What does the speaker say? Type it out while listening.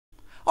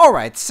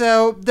Alright,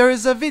 so there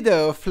is a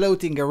video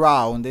floating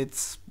around.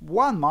 It's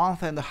 1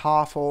 month and a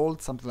half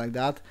old, something like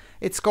that.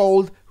 It's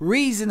called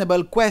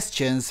Reasonable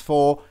Questions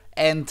for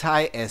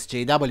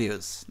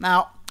Anti-SJWs.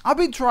 Now, I've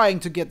been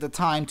trying to get the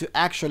time to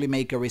actually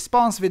make a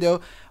response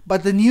video,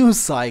 but the news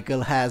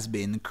cycle has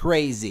been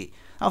crazy.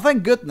 Now,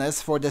 thank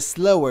goodness for the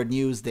slower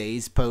news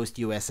days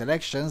post-US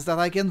elections that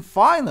I can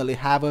finally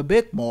have a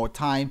bit more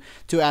time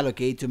to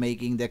allocate to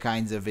making the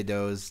kinds of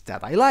videos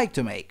that I like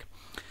to make.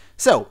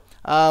 So,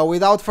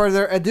 without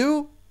further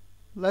ado,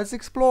 let's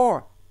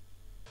explore.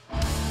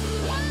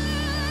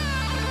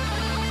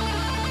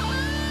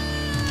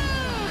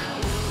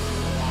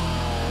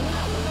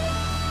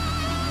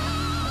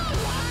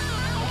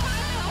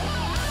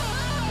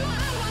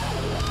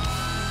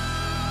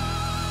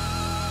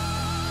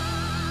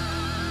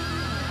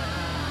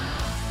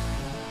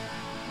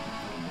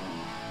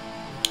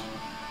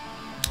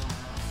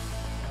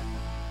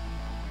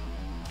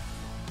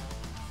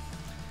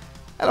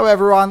 Hello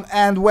everyone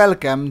and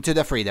welcome to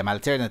the Freedom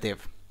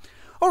Alternative.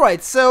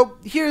 Alright, so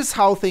here's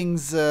how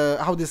this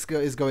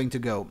is going to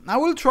go. I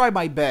will try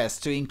my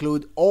best to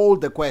include all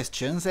the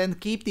questions and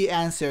keep the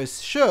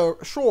answers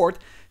short,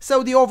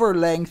 so the overall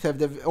length of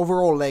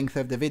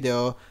the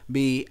video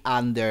be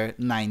under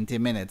 90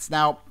 minutes.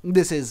 Now,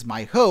 this is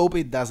my hope.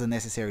 It doesn't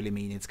necessarily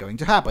mean it's going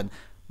to happen,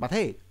 but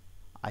hey,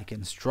 I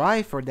can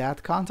strive for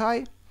that, can't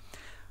I?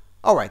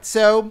 Alright,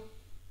 so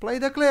play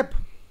the clip.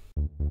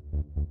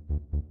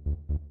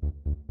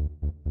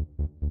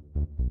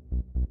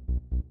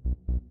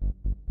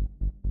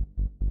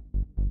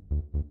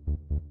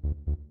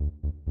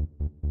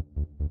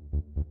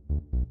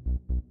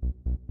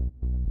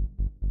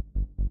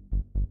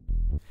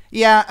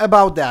 Yeah,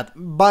 about that.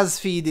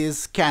 BuzzFeed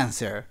is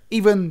cancer.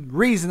 Even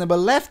reasonable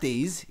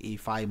lefties,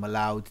 if I'm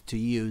allowed to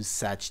use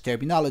such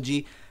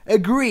terminology,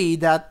 agree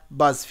that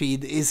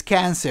BuzzFeed is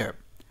cancer.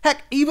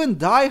 Heck, even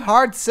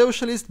die-hard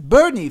socialist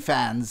Bernie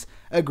fans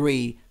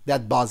agree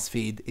that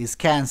BuzzFeed is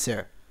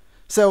cancer.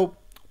 So,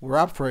 we're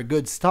up for a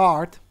good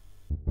start.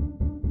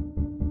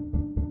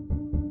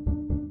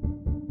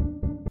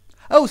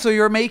 Oh, so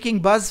you're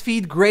making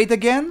BuzzFeed great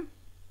again?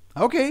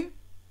 Okay,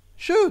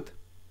 shoot.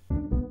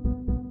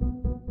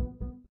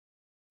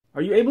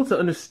 Are you able to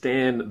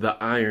understand the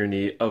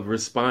irony of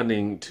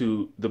responding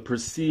to the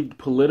perceived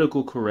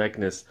political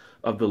correctness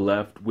of the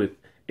left with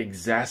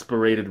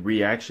exasperated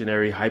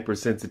reactionary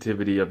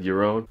hypersensitivity of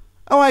your own?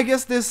 Oh, I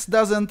guess this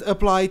doesn't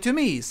apply to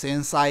me,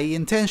 since I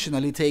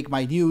intentionally take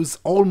my news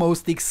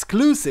almost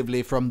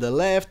exclusively from the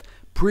left,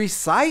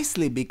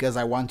 precisely because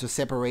I want to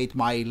separate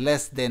my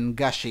less than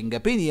gushing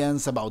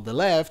opinions about the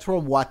left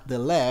from what the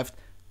left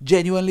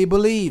genuinely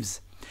believes.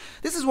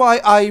 This is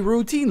why I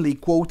routinely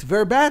quote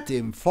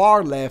verbatim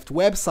far-left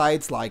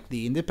websites like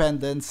The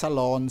Independent,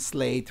 Salon,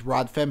 Slate,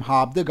 Radfem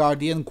Hub, The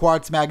Guardian,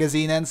 Quartz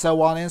Magazine, and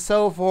so on and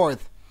so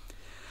forth.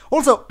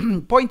 Also,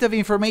 point of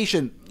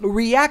information,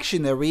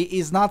 reactionary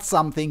is not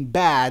something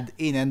bad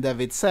in and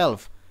of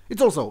itself.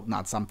 It's also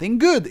not something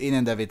good in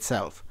and of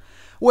itself.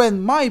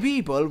 When my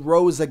people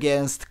rose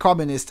against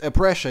communist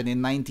oppression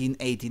in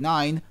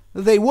 1989,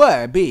 they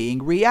were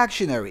being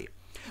reactionary.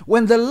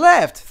 When the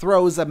left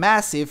throws a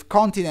massive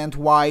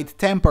continent-wide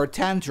temper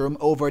tantrum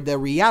over the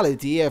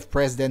reality of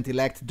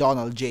President-elect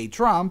Donald J.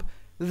 Trump,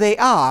 they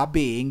are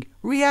being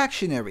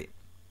reactionary.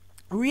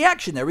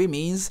 Reactionary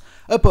means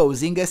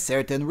opposing a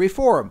certain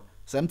reform.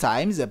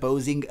 Sometimes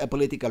opposing a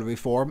political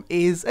reform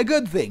is a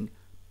good thing.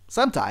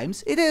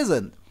 Sometimes it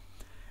isn't.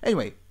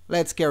 Anyway,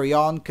 let's carry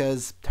on,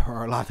 because there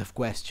are a lot of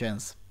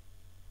questions.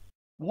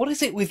 What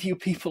is it with you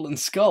people and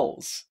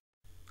skulls?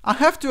 I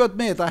have to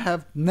admit I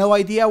have no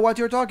idea what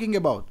you're talking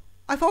about.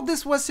 I thought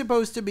this was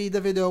supposed to be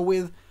the video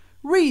with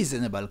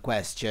reasonable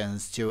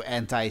questions to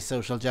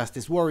anti-social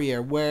justice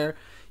warrior where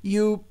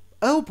you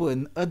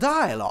open a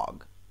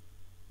dialogue.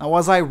 Now,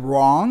 was I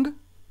wrong?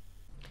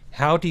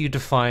 How do you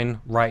define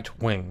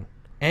right-wing?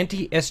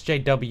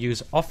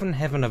 Anti-SJWs often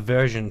have an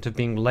aversion to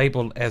being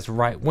labelled as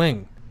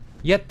right-wing,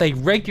 yet they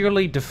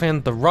regularly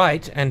defend the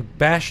right and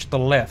bash the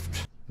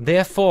left.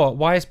 Therefore,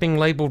 why is being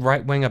labelled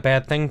right-wing a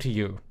bad thing to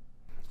you?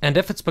 And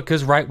if it's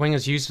because right-wing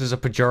is used as a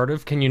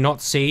pejorative, can you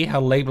not see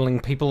how labelling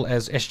people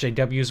as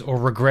SJWs or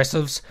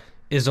regressives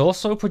is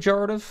also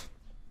pejorative?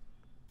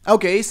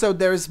 Okay, so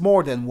there's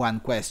more than one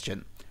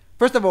question.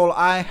 First of all,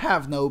 I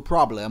have no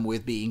problem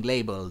with being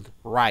labeled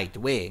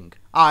right-wing.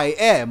 I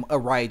am a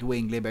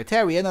right-wing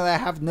libertarian and I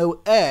have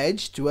no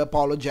urge to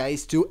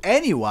apologize to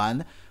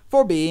anyone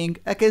for being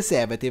a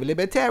conservative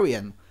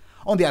libertarian.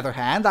 On the other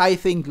hand, I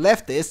think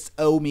leftists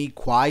owe me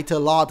quite a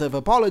lot of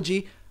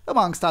apology,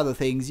 amongst other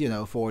things, you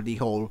know, for the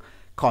whole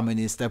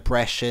communist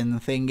oppression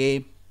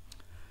thingy.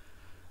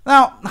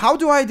 Now, how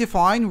do I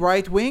define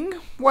right-wing?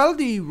 Well,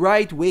 the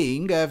right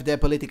wing of the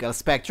political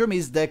spectrum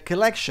is the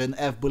collection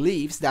of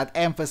beliefs that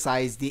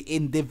emphasize the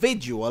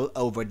individual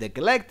over the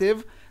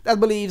collective, that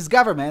believes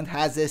government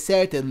has a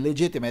certain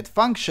legitimate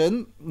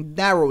function,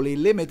 narrowly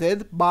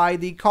limited by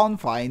the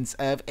confines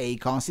of a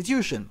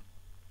constitution.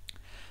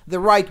 The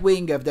right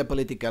wing of the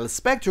political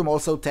spectrum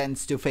also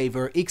tends to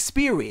favor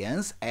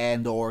experience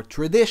and/or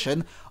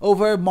tradition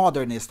over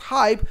modernist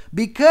hype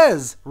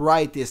because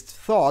rightist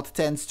thought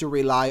tends to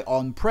rely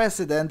on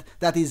precedent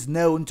that is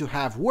known to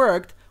have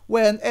worked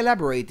when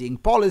elaborating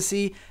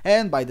policy,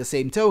 and by the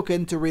same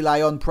token to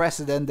rely on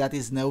precedent that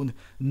is known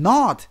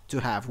not to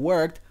have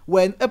worked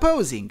when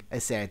opposing a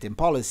certain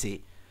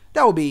policy.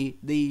 That would be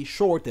the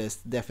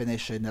shortest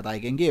definition that I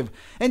can give.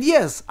 And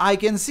yes, I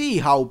can see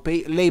how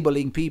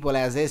labeling people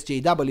as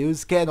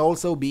SJWs can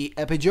also be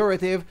a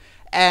pejorative,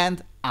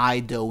 and I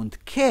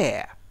don't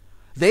care.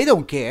 They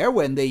don't care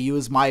when they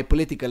use my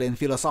political and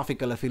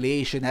philosophical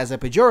affiliation as a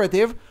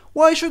pejorative.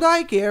 Why should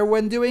I care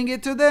when doing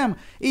it to them,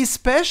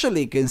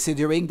 especially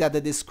considering that the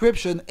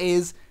description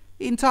is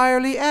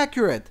entirely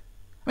accurate?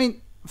 I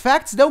mean,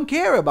 facts don't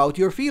care about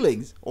your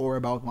feelings, or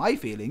about my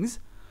feelings.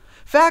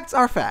 Facts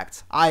are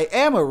facts. I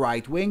am a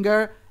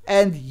right-winger,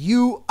 and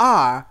you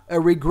are a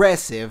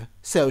regressive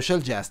social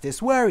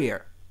justice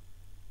warrior.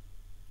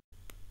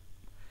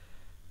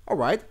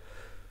 Alright,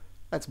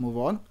 let's move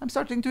on. I'm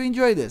starting to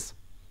enjoy this.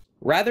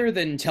 Rather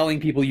than telling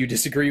people you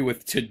disagree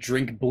with to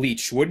drink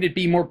bleach, wouldn't it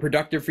be more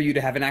productive for you to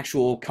have an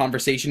actual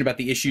conversation about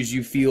the issues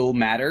you feel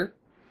matter?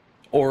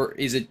 Or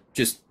is it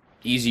just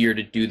easier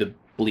to do the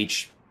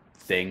bleach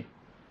thing?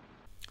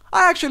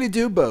 I actually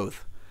do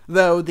both.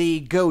 Though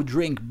the go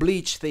drink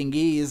bleach thing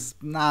is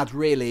not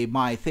really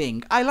my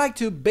thing. I like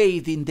to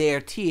bathe in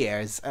their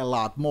tears a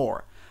lot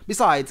more.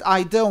 Besides,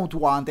 I don't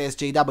want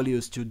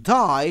SJWs to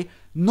die,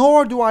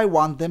 nor do I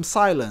want them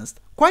silenced.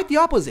 Quite the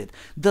opposite.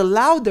 The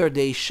louder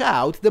they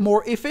shout, the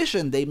more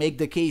efficient they make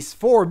the case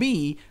for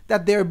me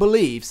that their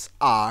beliefs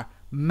are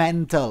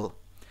mental.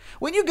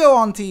 When you go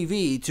on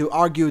TV to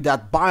argue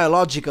that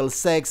biological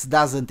sex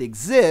doesn't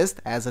exist,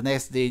 as an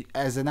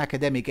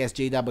academic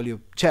SJW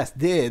just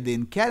did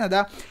in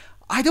Canada,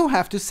 I don't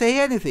have to say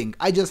anything.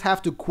 I just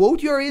have to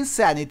quote your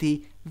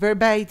insanity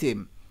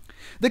verbatim.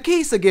 The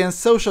case against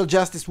social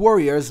justice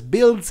warriors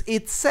builds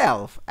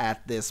itself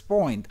at this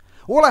point.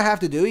 All I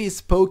have to do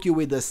is poke you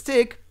with a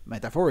stick,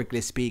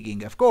 metaphorically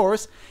speaking of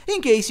course,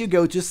 in case you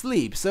go to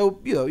sleep, so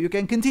you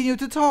can continue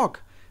to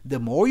talk. The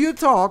more you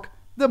talk,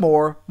 the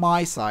more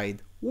my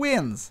side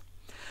wins.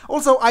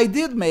 Also, I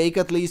did make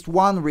at least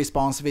one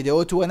response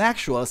video to an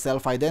actual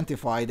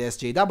self-identified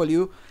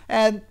SJW,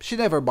 and she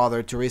never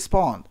bothered to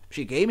respond.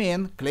 She came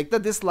in, clicked the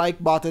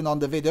dislike button on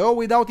the video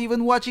without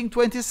even watching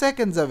 20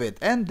 seconds of it,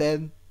 and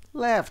then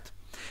left.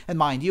 And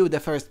mind you, the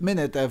first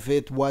minute of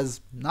it was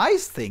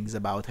nice things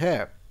about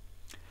her.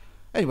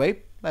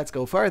 Anyway, let's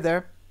go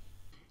further.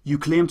 You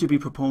claim to be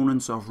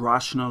proponents of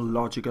rational,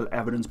 logical,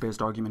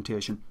 evidence-based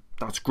argumentation.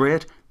 That's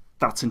great.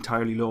 That's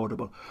entirely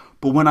laudable.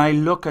 But when I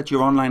look at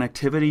your online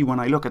activity,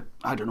 when I look at,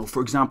 I don't know,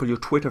 for example, your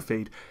Twitter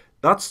feed,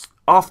 that's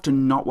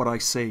often not what I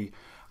see.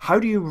 How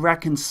do you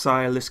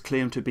reconcile this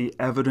claim to be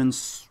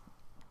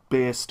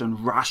evidence-based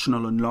and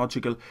rational and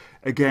logical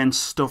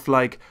against stuff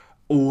like,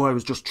 oh, I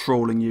was just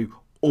trolling you,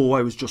 oh,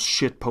 I was just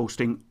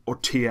shitposting, or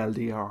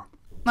TLDR?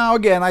 Now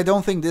again, I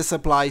don't think this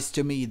applies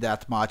to me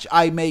that much.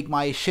 I make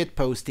my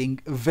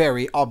shitposting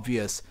very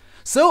obvious.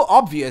 So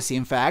obvious,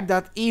 in fact,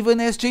 that even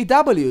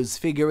SJWs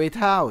figure it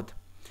out.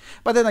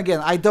 But then again,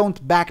 I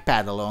don't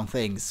backpedal on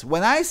things.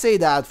 When I say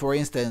that, for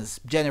instance,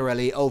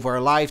 generally over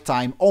a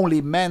lifetime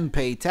only men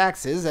pay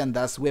taxes and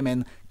thus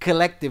women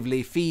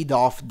collectively feed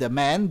off the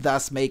men,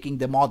 thus making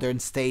the modern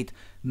state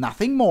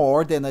nothing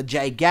more than a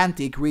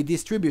gigantic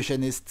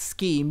redistributionist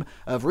scheme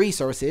of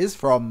resources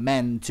from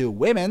men to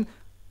women,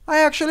 I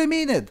actually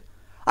mean it.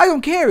 I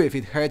don't care if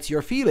it hurts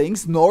your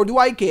feelings, nor do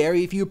I care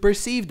if you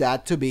perceive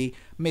that to be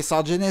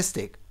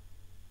misogynistic.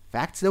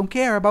 Facts don't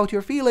care about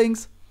your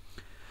feelings.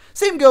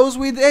 Same goes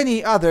with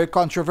any other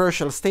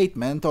controversial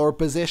statement or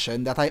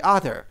position that I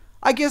utter.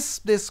 I guess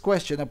this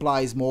question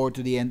applies more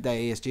to the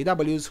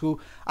anti-SJWs who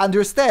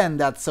understand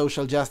that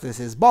social justice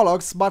is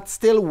bollocks but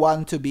still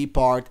want to be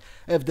part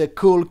of the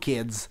cool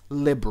kids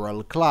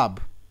liberal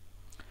club.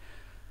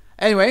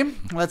 Anyway,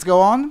 let's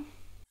go on.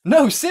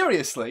 No,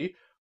 seriously?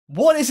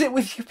 What is it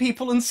with you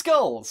people and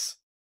skulls?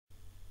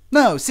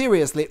 No,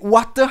 seriously,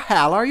 what the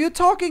hell are you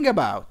talking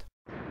about?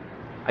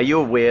 Are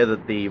you aware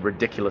that the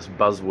ridiculous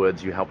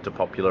buzzwords you helped to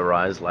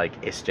popularize, like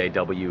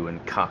SJW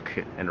and cuck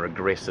and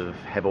regressive,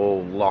 have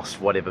all lost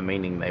whatever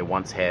meaning they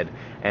once had,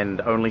 and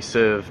only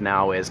serve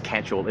now as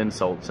catch-all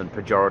insults and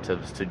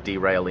pejoratives to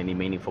derail any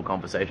meaningful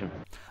conversation?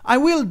 I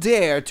will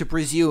dare to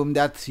presume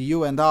that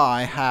you and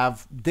I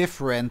have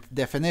different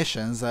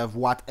definitions of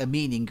what a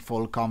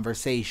meaningful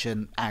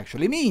conversation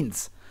actually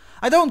means.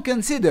 I don't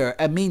consider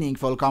a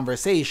meaningful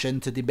conversation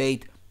to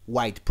debate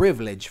white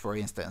privilege, for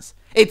instance.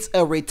 It's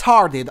a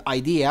retarded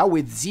idea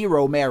with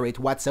zero merit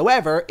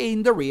whatsoever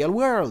in the real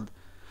world.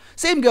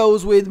 Same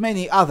goes with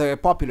many other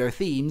popular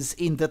themes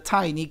in the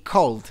tiny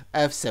cult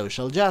of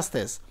social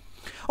justice.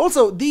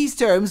 Also, these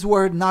terms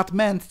were not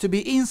meant to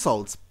be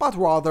insults, but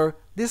rather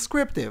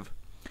descriptive.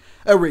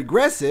 A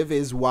regressive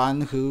is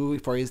one who,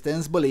 for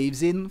instance,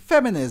 believes in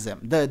feminism,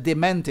 the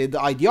demented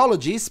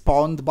ideology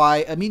spawned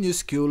by a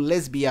minuscule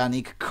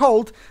lesbianic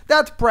cult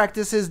that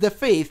practices the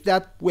faith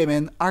that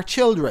women are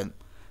children.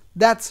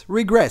 That's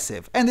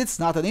regressive, and it's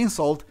not an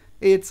insult,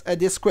 it's a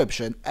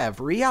description of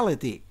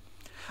reality.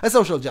 A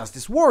social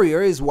justice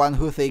warrior is one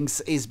who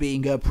thinks is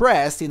being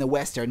oppressed in a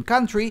Western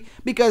country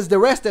because the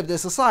rest of the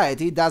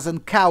society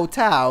doesn't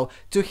kowtow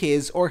to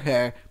his or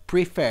her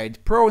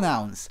preferred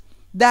pronouns.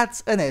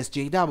 That's an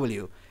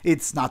SJW.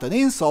 It's not an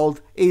insult,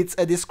 it's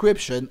a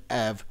description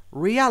of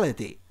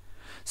reality.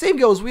 Same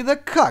goes with a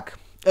cuck.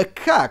 A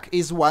cuck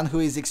is one who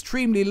is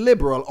extremely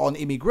liberal on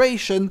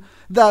immigration,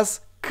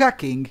 thus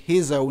cucking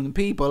his own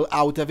people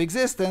out of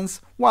existence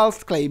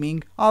whilst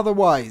claiming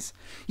otherwise.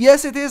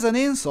 Yes, it is an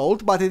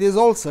insult, but it is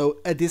also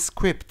a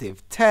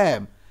descriptive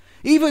term.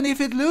 Even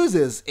if it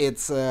loses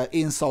its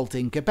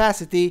insulting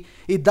capacity,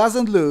 it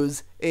doesn't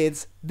lose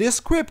its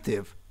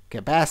descriptive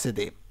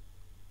capacity.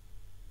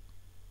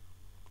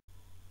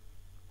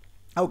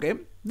 Okay,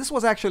 this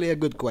was actually a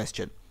good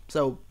question,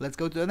 so let's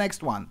go to the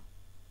next one.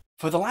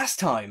 For the last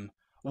time,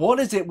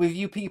 what is it with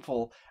you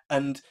people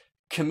and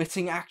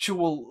committing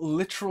actual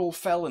literal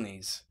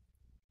felonies?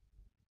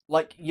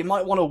 Like, you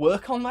might want to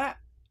work on that?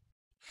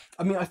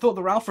 I mean, I thought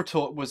the Ralph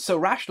retort was so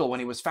rational when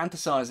he was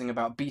fantasizing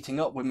about beating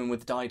up women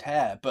with dyed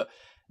hair, but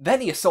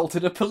then he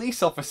assaulted a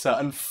police officer,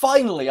 and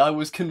finally I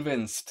was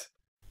convinced.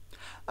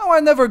 Now, I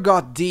never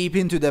got deep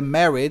into the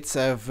merits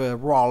of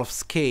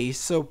Rolf's case,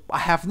 so I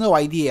have no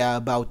idea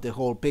about the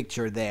whole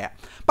picture there.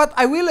 But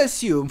I will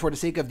assume, for the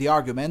sake of the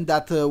argument,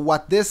 that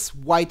what this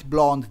white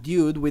blonde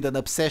dude with an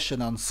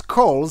obsession on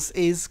skulls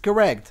is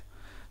correct.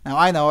 Now,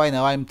 I know,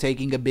 I'm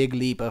taking a big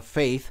leap of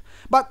faith,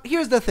 but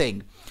here's the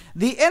thing.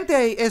 The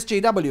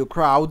anti-SJW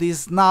crowd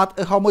is not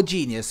a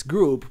homogeneous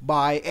group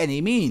by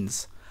any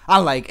means.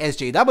 Unlike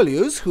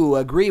SJWs, who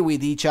agree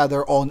with each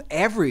other on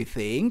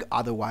everything,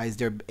 otherwise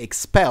they're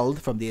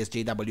expelled from the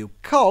SJW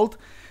cult,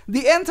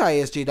 the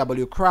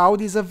anti-SJW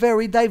crowd is a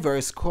very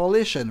diverse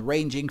coalition,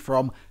 ranging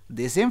from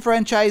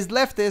disenfranchised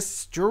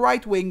leftists to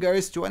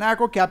right-wingers to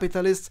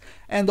anarcho-capitalists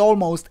and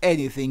almost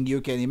anything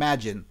you can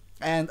imagine.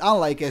 And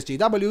unlike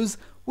SJWs,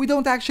 we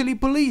don't actually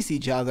police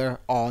each other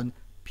on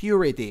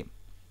purity.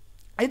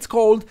 It's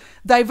called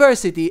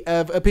diversity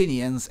of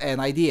opinions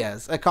and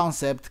ideas, a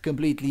concept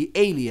completely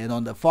alien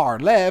on the far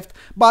left,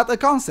 but a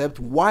concept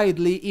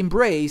widely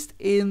embraced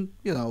in,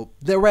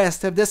 the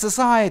rest of the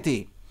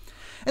society.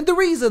 And the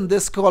reason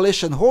this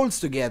coalition holds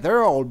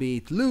together,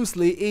 albeit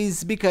loosely,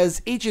 is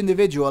because each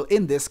individual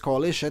in this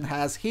coalition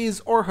has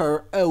his or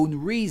her own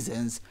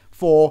reasons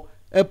for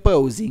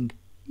opposing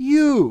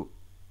you.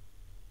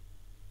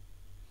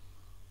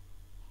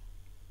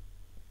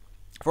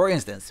 For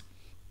instance,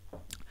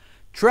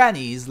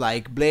 trannies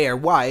like Blair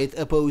White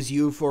oppose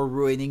you for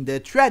ruining the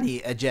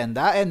tranny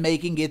agenda and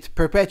making it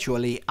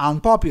perpetually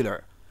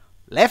unpopular.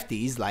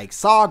 Lefties like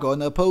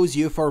Sargon oppose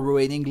you for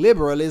ruining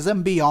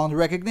liberalism beyond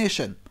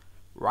recognition.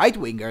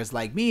 Right-wingers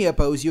like me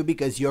oppose you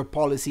because your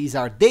policies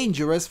are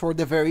dangerous for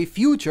the very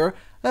future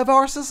of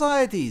our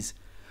societies.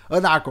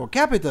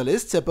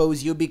 Anarcho-capitalists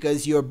oppose you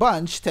because your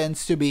bunch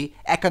tends to be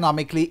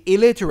economically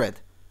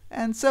illiterate,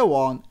 and so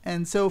on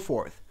and so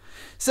forth.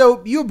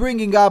 So you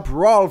bringing up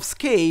Rolf's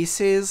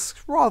case is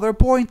rather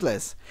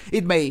pointless.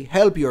 It may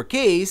help your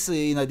case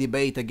in a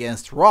debate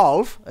against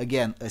Rolf,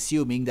 again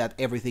assuming that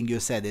everything you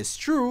said is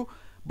true,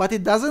 but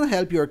it doesn't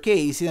help your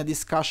case in a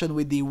discussion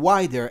with the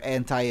wider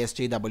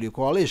anti-SJW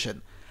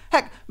coalition.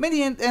 Heck,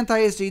 many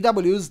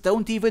anti-SJWs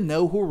don't even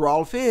know who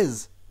Rolf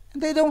is,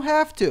 and they don't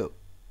have to.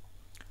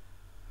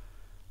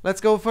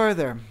 Let's go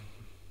further.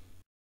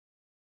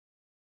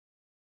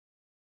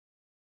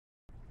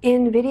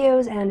 In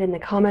videos and in the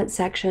comment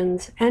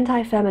sections,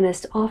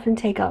 anti-feminists often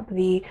take up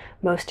the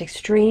most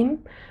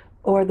extreme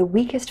or the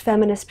weakest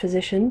feminist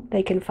position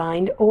they can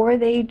find, or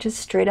they just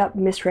straight up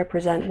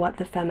misrepresent what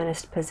the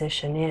feminist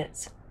position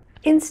is.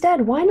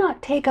 Instead, why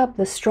not take up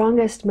the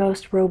strongest,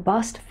 most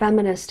robust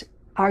feminist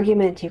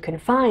argument you can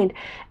find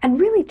and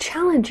really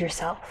challenge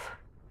yourself?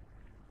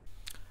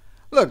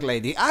 Look,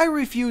 lady, I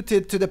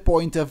refuted to the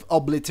point of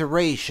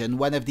obliteration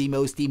one of the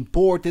most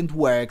important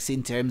works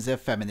in terms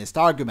of feminist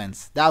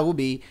arguments. That would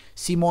be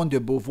Simone de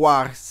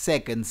Beauvoir's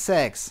Second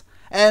Sex.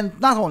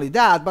 And not only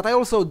that, but I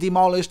also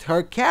demolished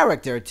her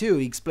character too,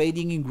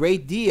 explaining in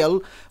great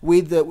detail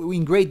with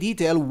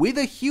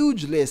a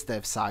huge list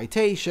of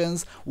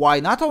citations why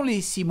not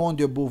only Simone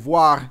de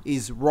Beauvoir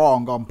is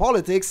wrong on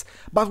politics,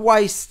 but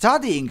why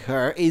studying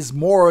her is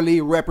morally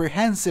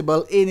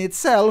reprehensible in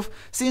itself,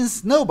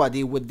 since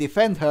nobody would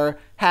defend her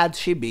had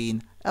she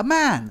been a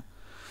man.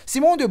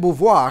 Simone de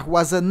Beauvoir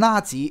was a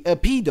Nazi, a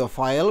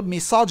pedophile,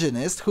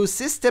 misogynist who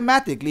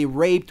systematically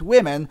raped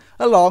women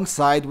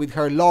alongside with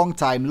her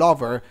longtime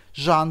lover,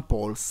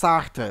 Jean-Paul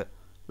Sartre.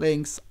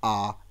 Links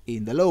are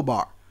in the low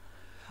bar.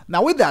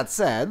 Now, with that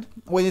said,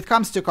 when it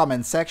comes to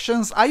comment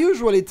sections, I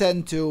usually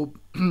tend to,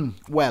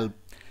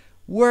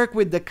 work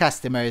with the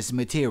customer's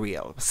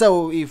material.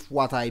 So if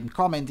what I'm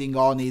commenting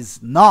on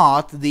is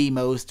not the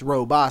most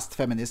robust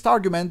feminist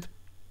argument,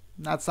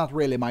 that's not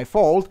really my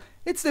fault,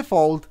 It's the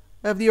fault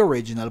of the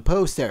original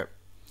poster.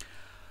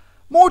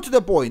 More to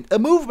the point, a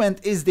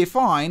movement is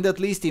defined, at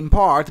least in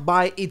part,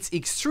 by its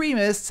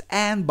extremists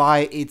and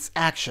by its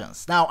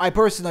actions. Now, I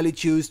personally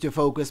choose to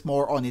focus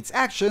more on its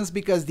actions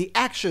because the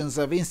actions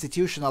of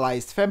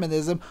institutionalized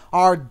feminism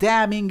are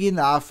damning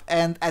enough,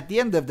 and at the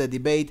end of the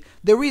debate,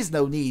 there is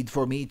no need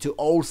for me to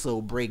also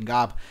bring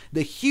up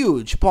the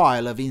huge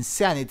pile of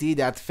insanity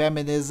that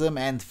feminism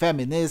and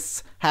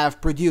feminists have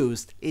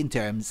produced in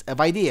terms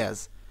of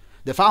ideas.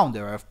 The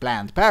founder of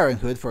Planned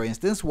Parenthood, for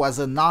instance, was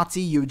a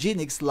Nazi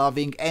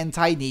eugenics-loving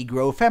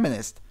anti-Negro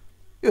feminist.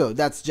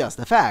 That's just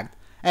a fact,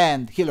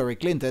 and Hillary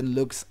Clinton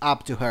looks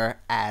up to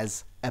her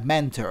as a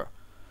mentor.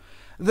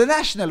 The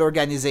National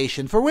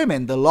Organization for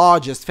Women, the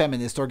largest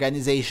feminist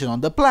organization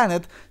on the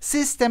planet,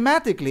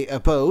 systematically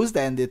opposed,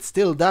 and it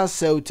still does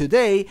so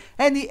today,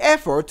 any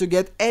effort to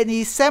get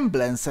any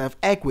semblance of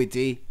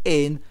equity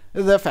in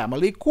the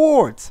family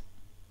court.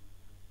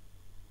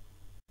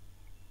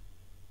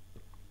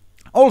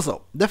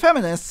 Also, the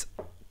feminists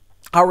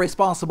are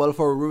responsible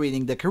for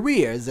ruining the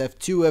careers of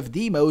two of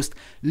the most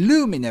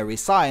luminary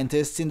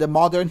scientists in the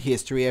modern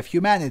history of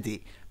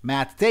humanity,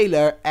 Matt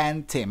Taylor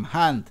and Tim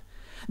Hunt.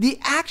 The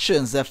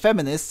actions of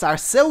feminists are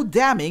so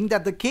damning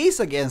that the case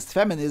against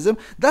feminism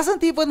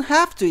doesn't even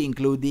have to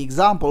include the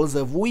examples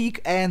of weak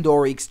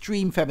and/or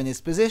extreme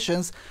feminist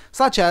positions,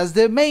 such as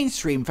the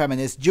mainstream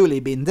feminist Julie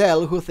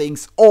Bindel, who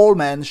thinks all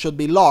men should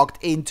be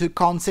locked into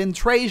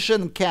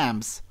concentration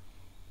camps.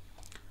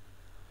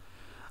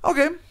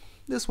 Okay,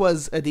 this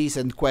was a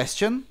decent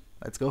question.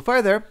 Let's go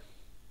further.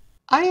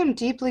 I am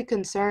deeply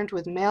concerned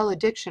with male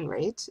addiction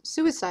rates,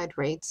 suicide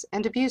rates,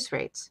 and abuse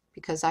rates,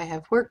 because I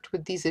have worked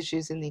with these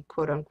issues in the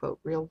quote-unquote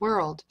real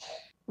world.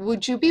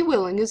 Would you be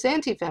willing as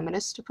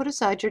anti-feminists to put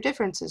aside your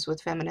differences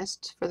with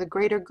feminists for the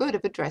greater good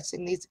of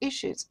addressing these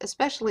issues,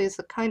 especially as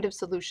the kind of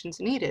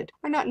solutions needed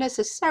are not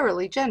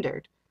necessarily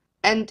gendered?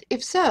 And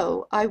if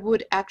so, I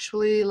would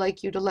actually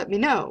like you to let me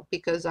know,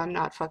 because I'm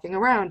not fucking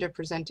around or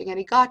presenting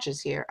any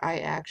gotchas here. I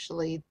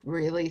actually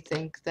really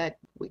think that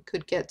we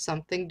could get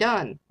something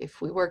done if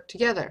we work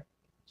together.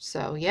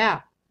 So, yeah.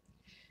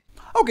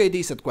 Okay,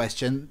 decent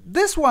question.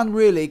 This one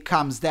really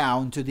comes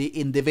down to the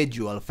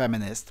individual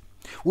feminist.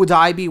 Would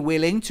I be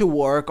willing to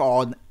work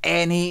on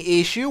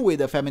any issue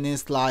with a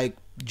feminist like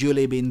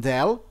Julie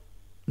Bindel?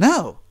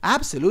 No,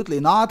 absolutely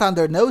not,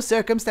 under no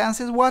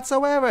circumstances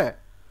whatsoever.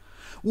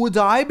 Would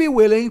I be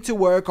willing to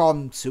work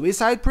on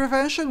suicide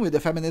prevention with a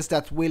feminist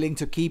that's willing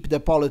to keep the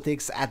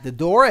politics at the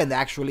door and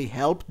actually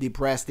help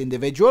depressed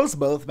individuals,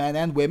 both men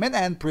and women,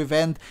 and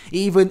prevent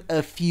even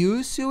a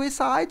few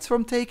suicides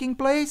from taking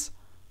place?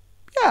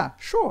 Yeah,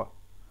 sure.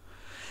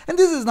 And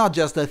this is not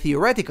just a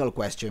theoretical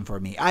question for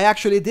me. I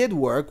actually did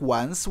work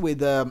once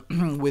with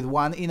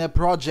one in a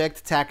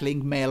project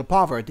tackling male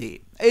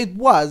poverty. It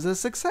was a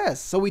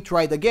success, so we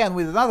tried again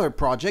with another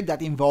project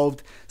that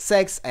involved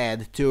sex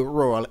ed to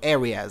rural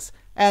areas.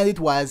 And it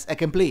was a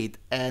complete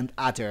and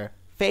utter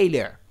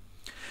failure.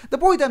 The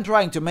point I'm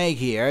trying to make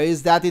here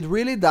is that it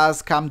really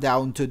does come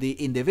down to the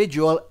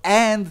individual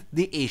and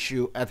the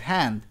issue at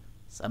hand.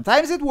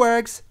 Sometimes it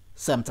works,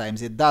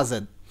 sometimes it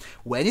doesn't.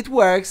 When it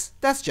works,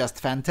 that's just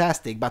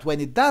fantastic, but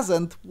when it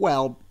doesn't,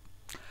 well,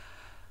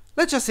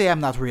 let's just say I'm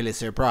not really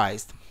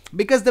surprised.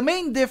 Because the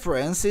main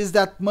difference is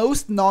that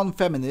most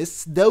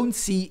non-feminists don't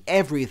see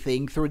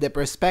everything through the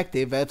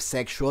perspective of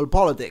sexual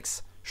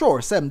politics.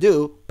 Sure, some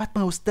do, but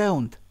most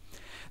don't.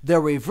 The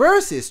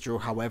reverse is true,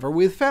 however,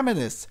 with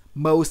feminists.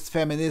 Most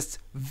feminists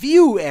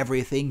view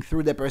everything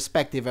through the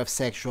perspective of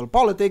sexual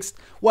politics,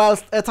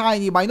 whilst a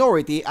tiny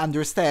minority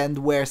understand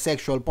where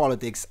sexual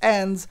politics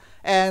ends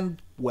and,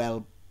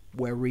 well,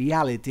 where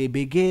reality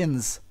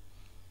begins.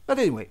 But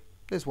anyway,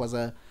 this was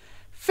a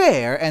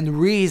fair and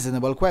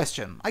reasonable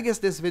question. I guess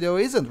this video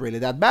isn't really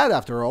that bad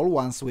after all,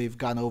 once we've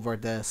gone over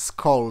the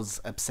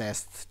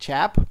skulls-obsessed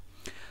chap.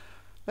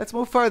 Let's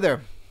move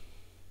further.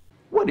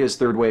 What is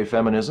third wave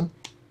feminism?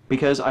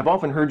 Because I've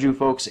often heard you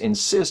folks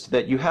insist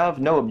that you have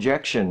no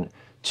objection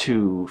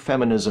to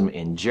feminism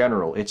in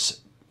general.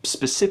 It's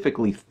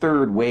specifically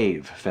third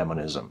wave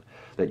feminism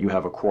that you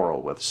have a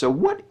quarrel with. So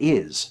what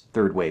is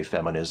third wave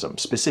feminism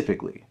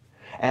specifically?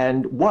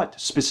 And what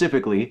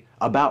specifically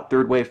about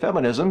third wave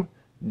feminism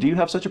do you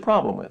have such a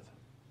problem with?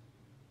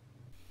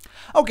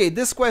 Okay,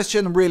 this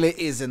question really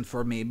isn't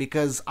for me,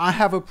 because I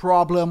have a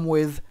problem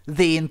with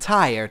the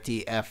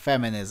entirety of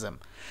feminism.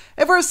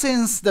 Ever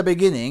since the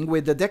beginning,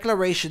 with the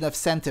Declaration of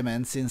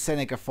Sentiments in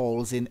Seneca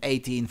Falls in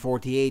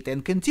 1848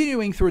 and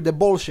continuing through the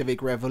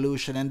Bolshevik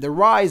Revolution and the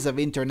rise of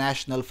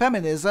international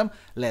feminism,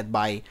 led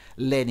by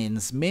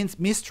Lenin's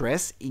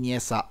mistress,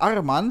 Inessa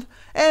Armand,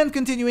 and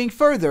continuing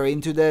further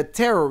into the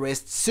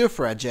terrorist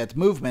suffragette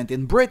movement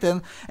in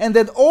Britain, and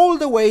then all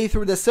the way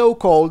through the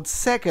so-called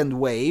Second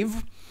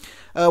Wave,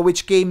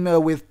 which came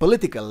with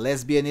political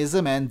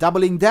lesbianism and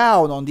doubling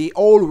down on the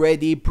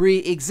already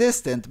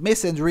pre-existent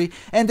misandry,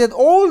 and then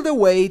all the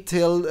way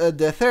till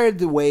the third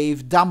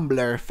wave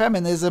Dumbler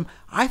feminism.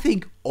 I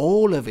think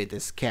all of it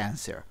is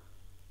cancer.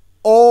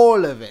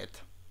 All of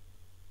it.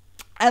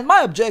 And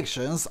my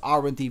objections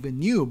aren't even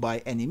new by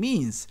any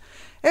means.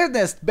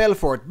 Ernest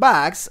Belfort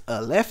Bax, a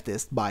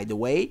leftist by the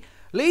way,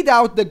 laid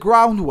out the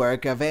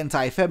groundwork of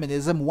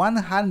anti-feminism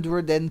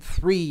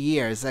 103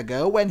 years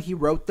ago when he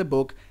wrote the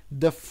book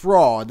The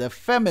Fraud of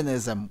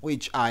Feminism,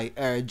 which I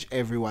urge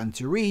everyone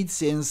to read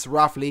since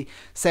roughly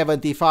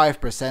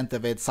 75%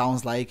 of it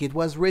sounds like it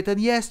was written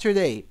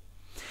yesterday.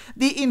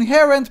 The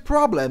inherent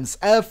problems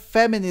of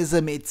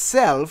feminism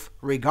itself,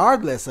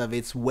 regardless of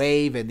its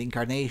wave and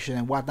incarnation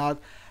and whatnot,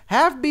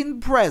 have been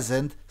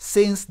present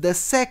since the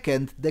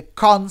second the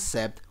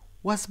concept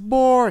was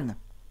born.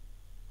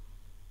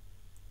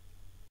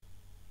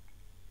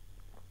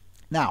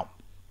 Now,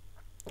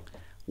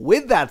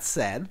 with that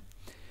said,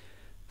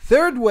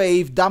 third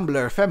wave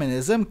Dumbler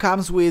feminism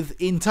comes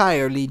with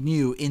entirely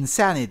new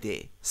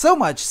insanity, so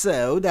much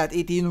so that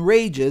it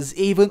enrages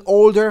even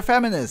older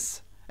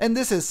feminists. And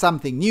this is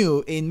something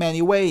new in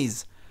many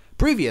ways.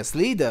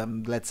 Previously,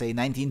 the, let's say,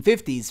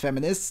 1950s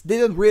feminists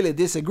didn't really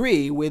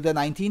disagree with the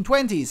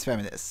 1920s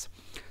feminists.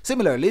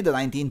 Similarly, the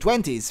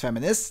 1920s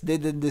feminists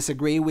didn't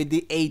disagree with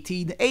the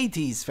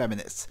 1880s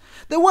feminists.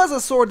 There was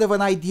a sort of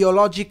an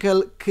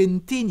ideological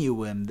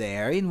continuum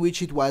there in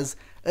which it was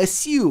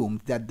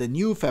assumed that the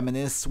new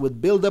feminists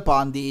would build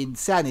upon the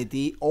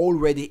insanity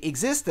already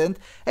existent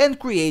and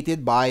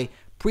created by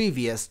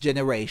previous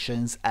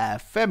generations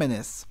of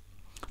feminists.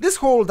 This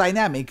whole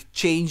dynamic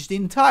changed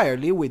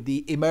entirely with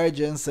the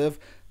emergence of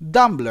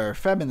Dumbler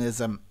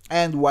feminism,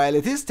 and while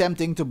it is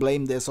tempting to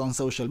blame this on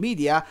social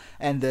media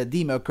and the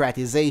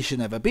democratization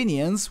of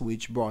opinions,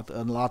 which brought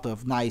a lot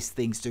of nice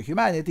things to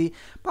humanity,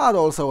 but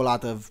also a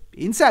lot of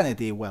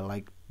insanity, well,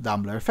 like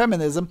Dumbler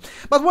feminism,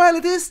 but while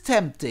it is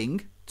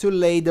tempting to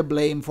lay the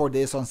blame for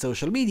this on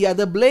social media,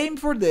 the blame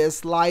for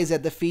this lies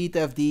at the feet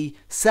of the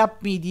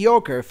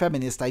sub-mediocre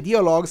feminist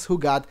ideologues who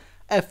got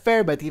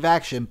affirmative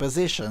action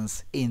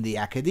positions in the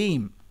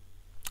academe.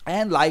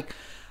 And like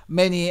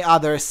many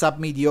other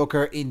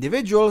sub-mediocre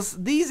individuals,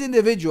 these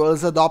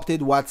individuals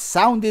adopted what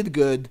sounded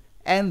good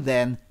and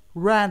then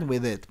ran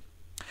with it.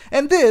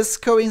 And this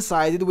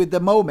coincided with the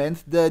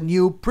moment the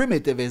new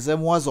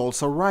primitivism was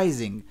also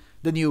rising.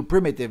 The new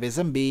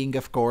primitivism being,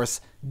 of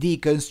course,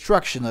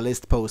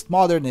 deconstructionalist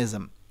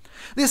postmodernism.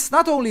 This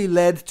not only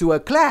led to a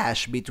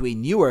clash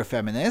between newer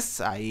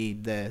feminists, i.e.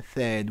 the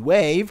third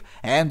wave,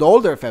 and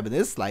older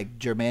feminists like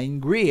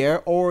Germaine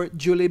Greer or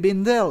Julie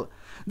Bindel.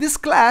 This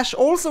clash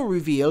also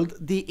revealed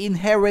the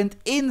inherent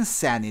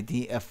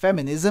insanity of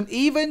feminism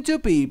even to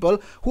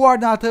people who are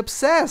not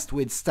obsessed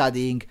with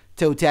studying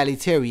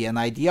totalitarian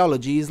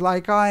ideologies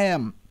like I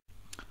am.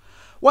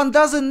 One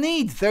doesn't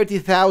need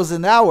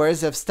 30,000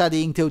 hours of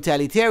studying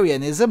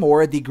totalitarianism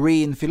or a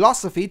degree in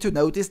philosophy to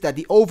notice that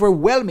the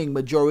overwhelming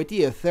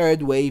majority of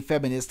third-wave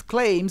feminist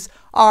claims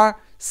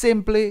are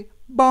simply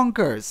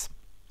bonkers.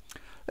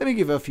 Let me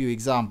give a few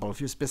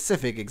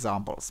specific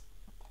examples.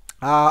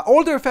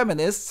 Older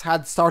feminists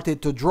had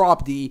started to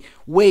drop the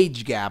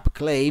wage gap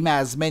claim,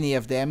 as many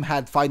of them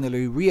had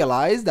finally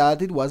realized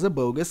that it was a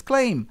bogus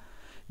claim.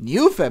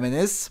 New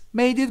feminists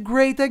made it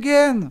great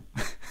again.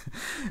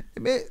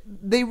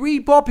 They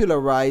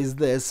repopularized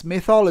this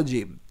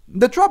mythology.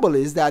 The trouble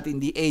is that in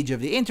the age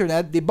of the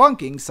internet,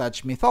 debunking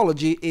such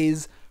mythology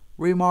is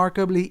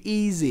remarkably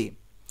easy.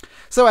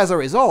 So as a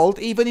result,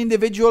 even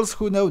individuals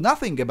who know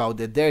nothing about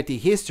the dirty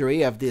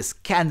history of this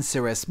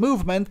cancerous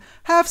movement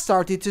have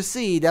started to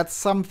see that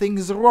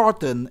something's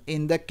rotten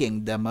in the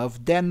Kingdom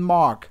of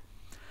Denmark.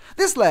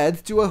 This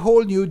led to a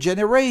whole new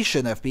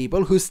generation of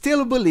people who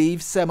still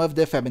believe some of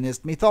the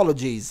feminist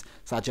mythologies,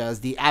 such as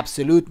the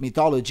absolute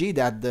mythology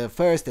that the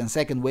first and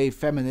second wave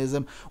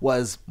feminism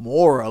was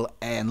moral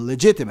and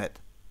legitimate.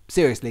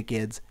 Seriously,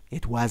 kids,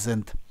 it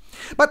wasn't.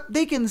 But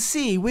they can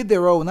see with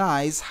their own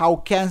eyes how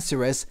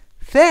cancerous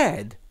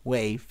third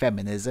wave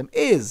feminism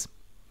is.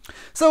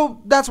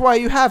 So that's why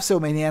you have so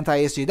many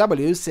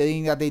anti-SJWs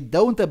saying that they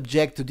don't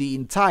object to the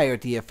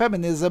entirety of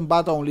feminism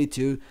but only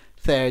to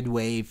third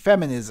wave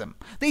feminism.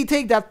 They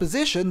take that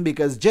position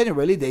because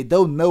generally they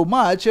don't know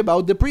much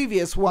about the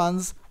previous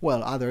ones,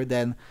 well, other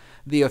than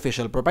the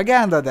official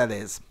propaganda, that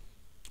is.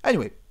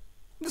 Anyway,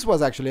 this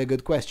was actually a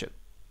good question.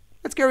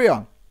 Let's carry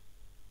on.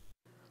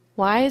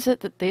 Why is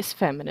it that this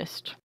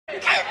feminist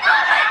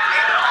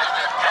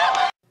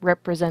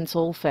represents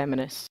all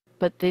feminists,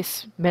 but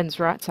this men's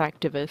rights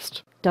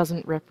activist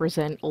doesn't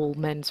represent all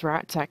men's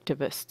rights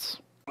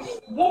activists?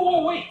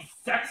 Whoa, wait,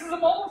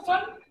 sexism all of a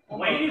sudden?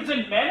 Ladies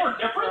and men are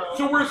different?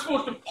 So we're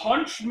supposed to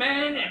punch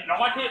men and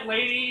not hit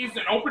ladies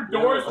and open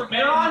doors for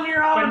men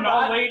but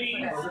not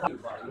ladies?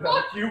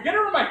 Fuck you, get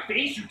out of my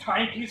face, you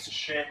tiny piece of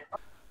shit.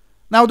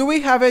 Now, do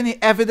we have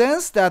any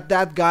evidence that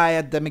that guy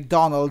at the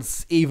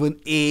McDonald's even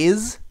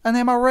is an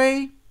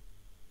MRA?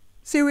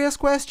 Serious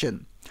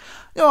question.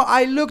 You know,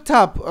 I looked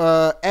up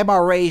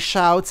MRA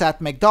shouts at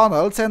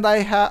McDonald's and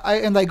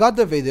I got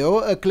the video,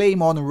 a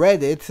claim on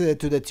Reddit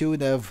to the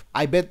tune of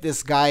 "I bet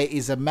this guy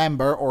is a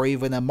member or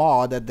even a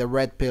mod at the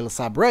Red Pill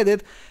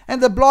subreddit,"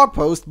 and a blog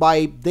post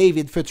by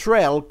David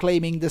Futrell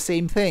claiming the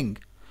same thing.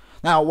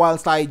 Now,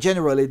 whilst I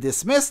generally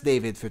dismiss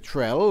David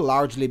Futrell,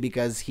 largely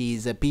because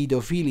he's a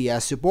pedophilia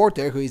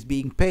supporter who is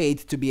being paid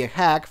to be a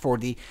hack for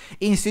the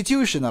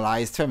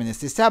institutionalized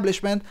feminist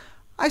establishment,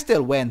 I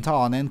still went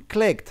on and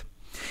clicked.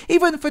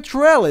 Even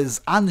Futrell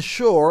is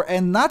unsure,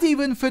 and not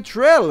even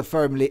Futrell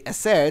firmly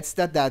asserts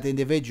that that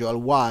individual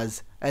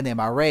was an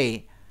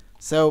MRA.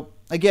 So,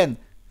 again,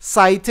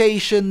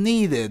 citation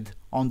needed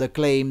on the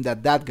claim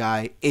that that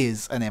guy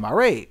is an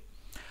MRA.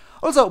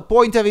 Also,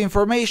 point of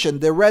information,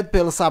 the Red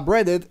Pill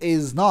subreddit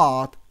is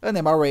not an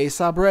MRA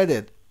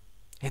subreddit.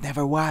 It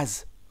never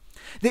was.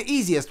 The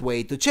easiest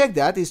way to check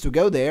that is to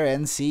go there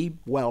and see,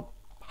 well,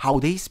 how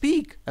they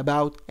speak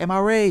about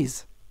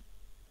MRAs.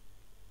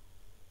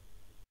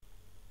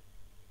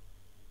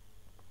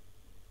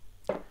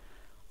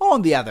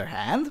 On the other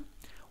hand,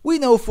 we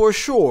know for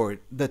sure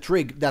that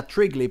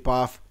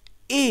Triglipuff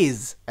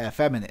is a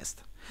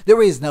feminist.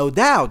 There is no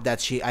doubt that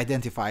she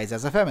identifies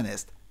as a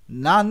feminist.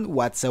 None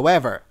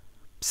whatsoever.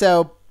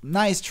 So,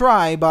 nice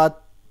try,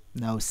 but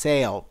no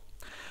sale.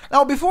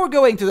 Now, before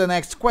going to the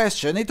next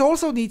question, it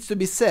also needs to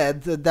be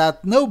said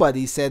that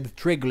nobody said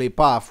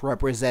Triglipuff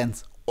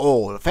represents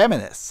all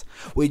feminists.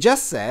 We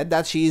just said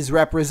that she is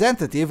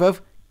representative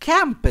of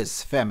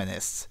campus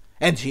feminists.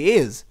 And she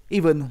is.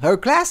 Even her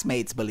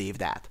classmates believe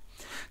that.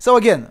 So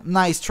again,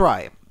 nice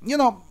try. You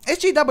know,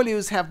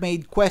 SJWs have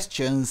made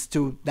questions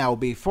to now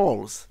be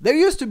false. There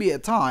used to be a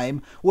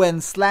time when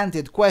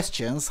slanted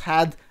questions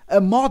had a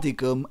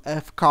modicum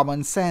of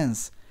common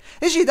sense.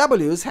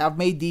 SJWs have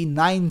made the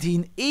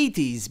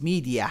 1980s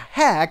media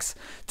hacks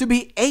to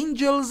be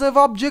angels of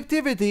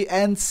objectivity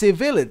and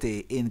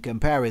civility in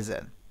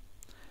comparison.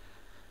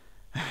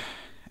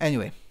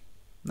 Anyway,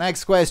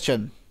 next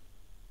question.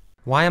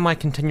 Why am I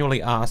continually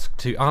asked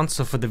to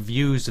answer for the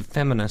views of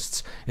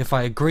feminists if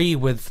I agree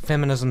with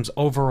feminism's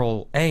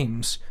overall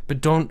aims,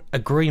 but don't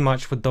agree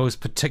much with those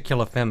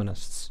particular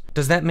feminists?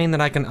 Does that mean that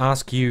I can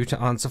ask you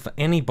to answer for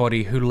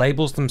anybody who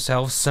labels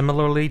themselves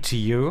similarly to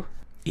you,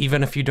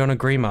 even if you don't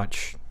agree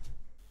much?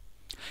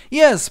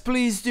 Yes,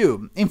 please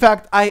do. In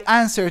fact, I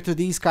answer to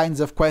these kinds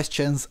of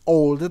questions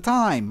all the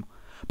time.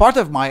 Part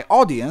of my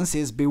audience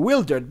is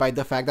bewildered by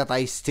the fact that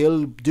I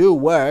still do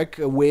work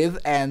with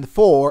and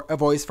for A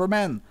Voice for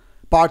Men.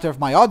 Part of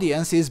my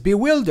audience is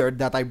bewildered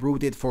that I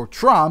rooted for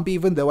Trump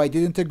even though I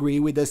didn't agree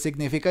with a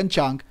significant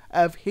chunk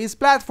of his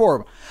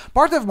platform.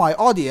 Part of my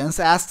audience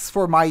asks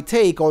for my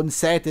take on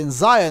certain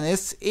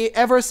Zionists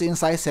ever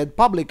since I said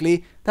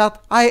publicly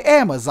that I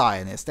am a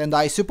Zionist and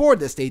I support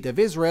the state of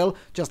Israel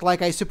just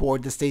like I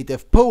support the state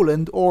of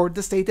Poland or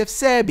the state of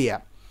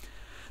Serbia.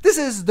 This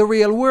is the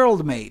real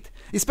world, mate.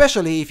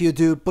 Especially if you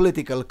do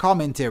political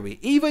commentary.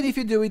 Even if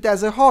you do it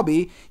as a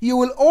hobby, you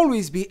will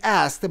always be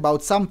asked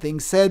about something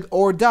said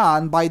or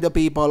done by the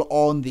people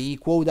on the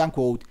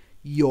quote-unquote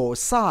your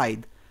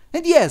side.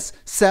 And yes,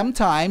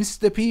 sometimes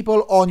the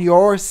people on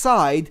your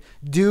side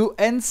do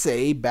and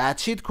say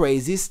batshit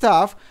crazy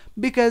stuff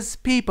because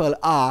people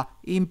are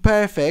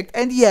imperfect.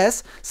 And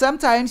yes,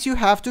 sometimes you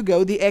have to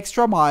go the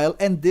extra mile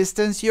and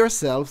distance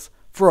yourselves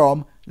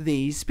from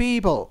these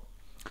people.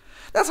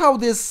 That's how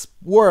this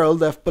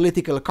world of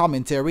political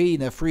commentary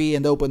in a free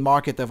and open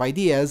market of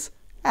ideas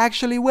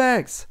actually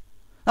works.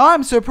 Now,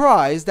 I'm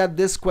surprised that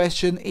this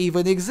question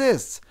even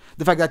exists.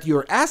 The fact that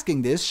you're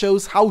asking this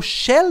shows how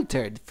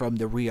sheltered from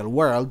the real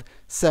world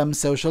some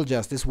social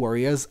justice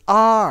warriors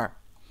are.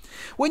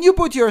 When you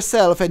put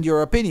yourself and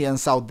your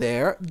opinions out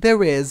there,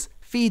 there is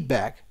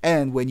feedback.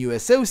 And when you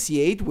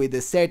associate with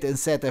a certain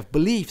set of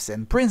beliefs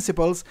and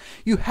principles,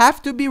 you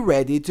have to be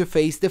ready to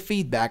face the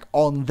feedback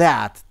on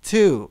that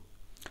too.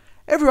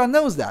 Everyone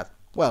knows that.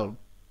 Well,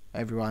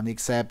 everyone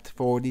except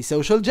for the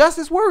social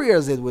justice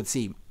warriors, it would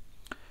seem.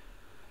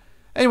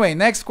 Anyway,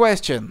 next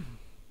question.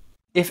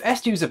 If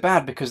SJWs are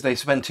bad because they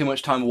spend too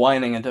much time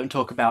whining and don't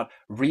talk about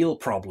real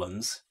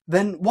problems,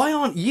 then why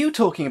aren't you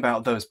talking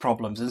about those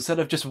problems instead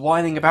of just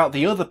whining about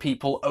the other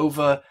people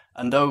over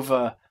and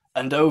over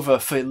and over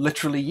for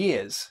literally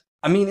years?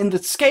 I mean, in the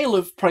scale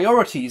of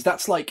priorities,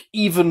 that's like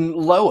even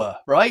lower,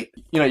 right?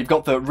 You know, you've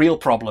got the real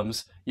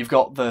problems, you've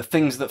got the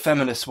things that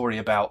feminists worry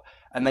about,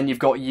 and then you've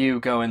got you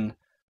going,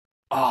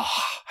 oh,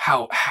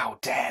 how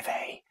dare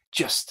they?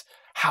 Just,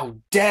 how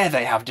dare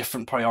they have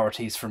different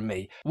priorities from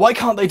me? Why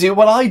can't they do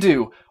what I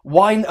do?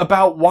 Whine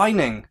about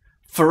whining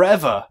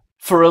forever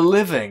for a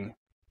living.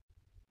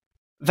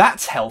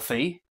 That's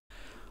healthy.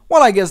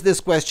 Well, I guess this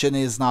question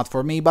is not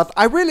for me, but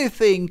I really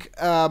think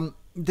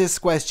this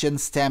question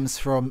stems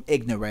from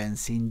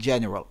ignorance in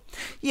general.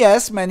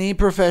 Yes, many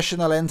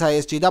professional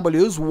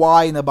anti-SJWs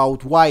whine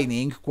about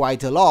whining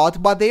quite a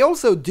lot, but they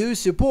also do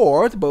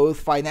support, both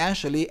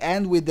financially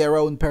and with their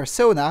own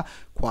persona,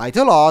 quite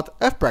a lot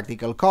of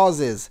practical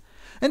causes.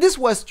 And this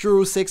was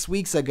true 6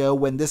 weeks ago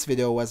when this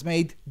video was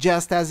made,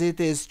 just as it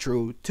is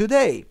true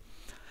today.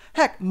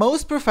 Heck,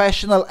 most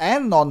professional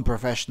and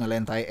non-professional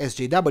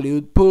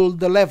anti-SJW pulled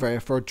the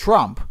lever for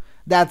Trump.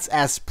 That's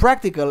as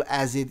practical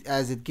as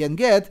it can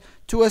get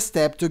to a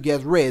step to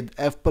get rid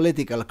of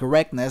political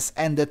correctness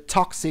and the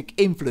toxic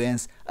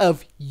influence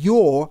of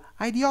your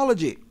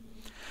ideology.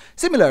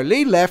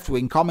 Similarly,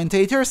 left-wing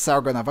commentator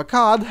Sargon of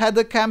Akkad had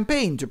a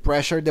campaign to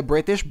pressure the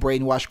British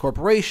Brainwash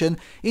Corporation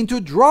into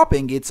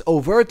dropping its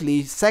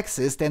overtly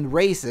sexist and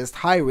racist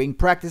hiring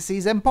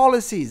practices and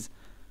policies.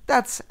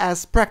 That's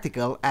as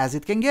practical as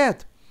it can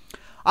get.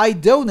 I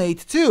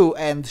donate to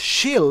and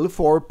shill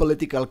for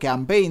political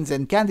campaigns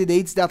and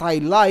candidates that I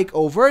like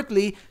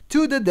overtly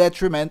to the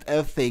detriment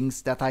of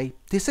things that I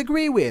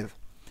disagree with.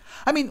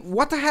 I mean,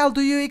 what the hell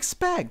do you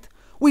expect?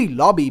 We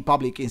lobby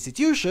public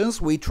institutions,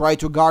 we try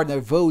to garner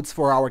votes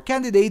for our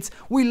candidates,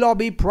 we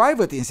lobby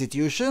private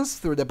institutions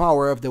through the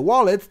power of the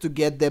wallet to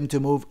get them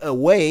to move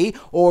away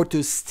or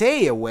to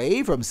stay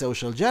away from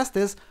social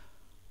justice.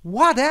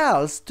 What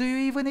else do you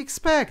even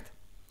expect?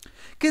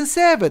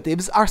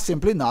 Conservatives are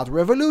simply not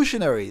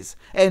revolutionaries,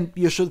 and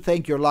you should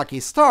thank your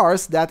lucky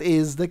stars that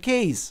is the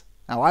case.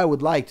 Now, I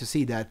would like to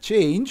see that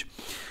change.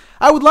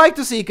 I would like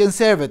to see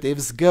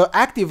conservatives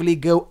actively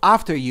go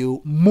after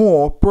you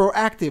more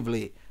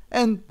proactively.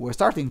 And we're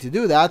starting to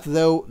do that,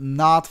 though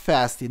not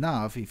fast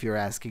enough, if you're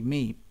asking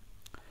me.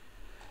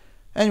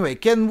 Anyway,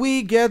 can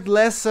we get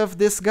less of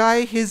this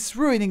guy? He's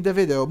ruining the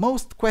video.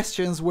 Most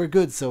questions were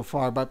good so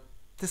far, but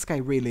this guy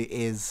really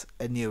is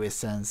a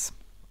nuisance.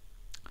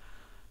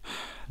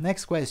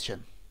 Next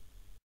question.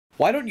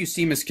 Why don't you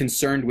seem as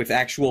concerned with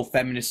actual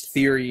feminist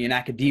theory in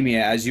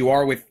academia as you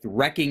are with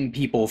wrecking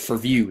people for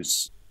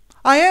views?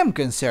 I am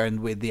concerned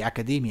with the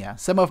academia.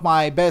 Some of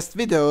my best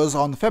videos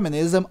on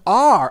feminism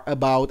are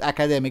about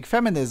academic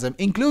feminism,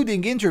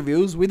 including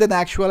interviews with an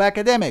actual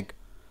academic.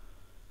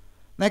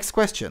 Next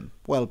question.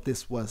 Well,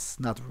 this was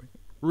not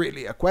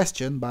really a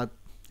question, but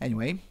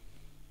anyway.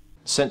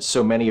 Since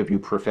so many of you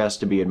profess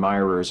to be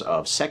admirers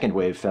of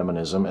second-wave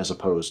feminism as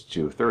opposed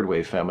to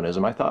third-wave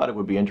feminism, I thought it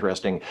would be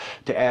interesting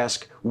to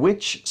ask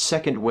which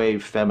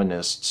second-wave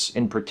feminists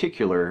in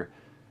particular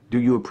do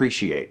you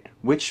appreciate?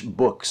 Which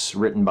books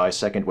written by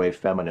second-wave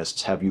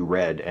feminists have you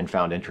read and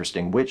found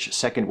interesting? Which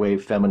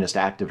second-wave feminist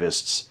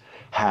activists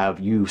have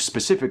you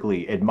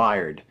specifically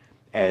admired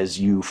as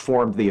you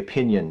formed the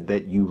opinion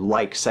that you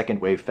like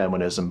second-wave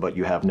feminism but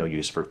you have no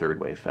use for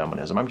third-wave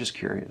feminism? I'm just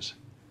curious.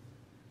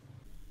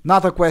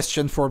 Not a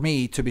question for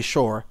me, to be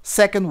sure.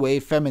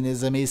 Second-wave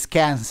feminism is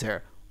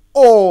cancer.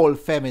 All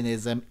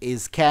feminism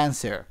is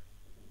cancer.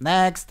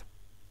 Next.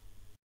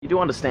 You do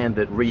understand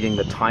that reading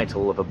the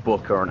title of a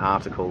book or an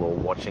article or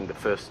watching the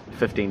first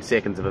 15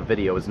 seconds of a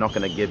video is not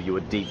going to give you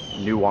a deep,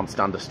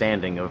 nuanced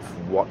understanding of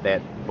what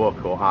that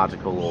book or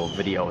article or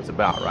video is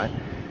about, right?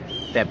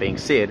 That being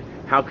said,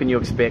 how can you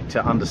expect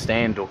to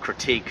understand or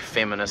critique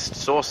feminist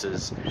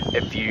sources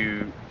if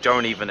you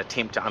don't even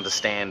attempt to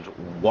understand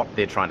what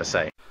they're trying to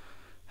say?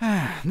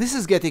 This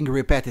is getting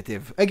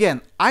repetitive.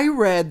 Again, I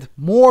read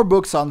more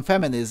books on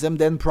feminism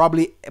than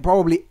probably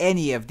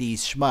any of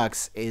these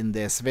schmucks in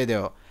this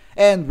video,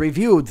 and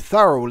reviewed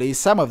thoroughly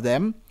some of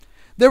them.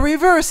 The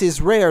reverse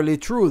is rarely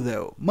true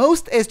though.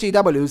 Most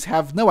SJWs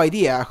have no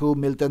idea who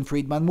Milton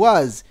Friedman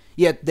was,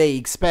 yet they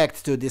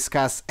expect to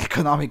discuss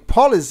economic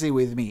policy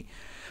with me.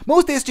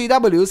 Most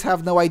SJWs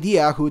have no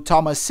idea who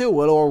Thomas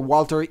Sowell or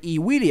Walter E.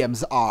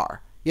 Williams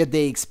are, yet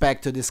they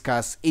expect to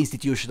discuss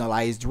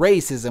institutionalized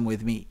racism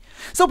with me.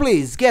 So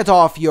please, get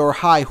off your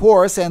high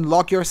horse and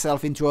lock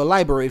yourself into a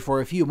library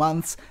for a few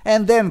months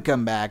and then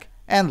come back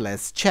and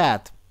let's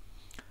chat.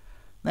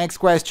 Next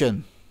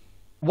question.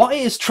 Why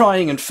is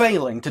trying and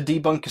failing to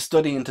debunk a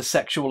study into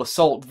sexual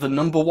assault the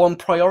 #1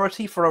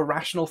 priority for a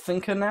rational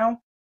thinker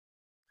now?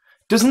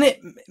 Does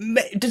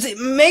it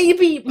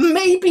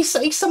maybe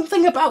say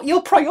something about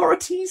your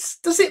priorities?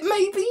 Does it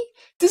maybe?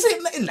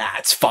 Nah,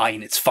 it's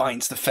fine, it's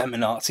the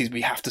feminazis,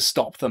 we have to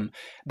stop them.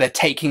 They're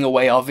taking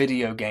away our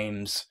video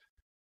games.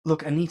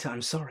 Look, Anita,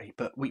 I'm sorry,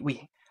 but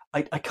we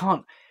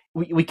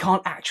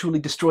can't actually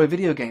destroy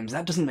video games.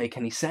 That doesn't make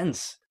any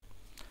sense.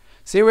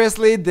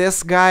 Seriously,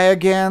 this guy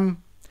again?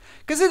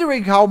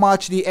 Considering how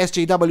much the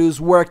SJWs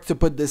worked to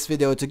put this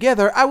video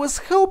together, I was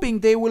hoping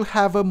they will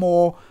have a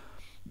more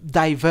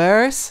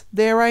diverse,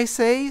 dare I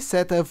say,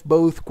 set of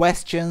both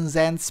questions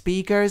and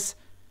speakers.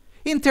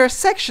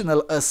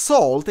 Intersectional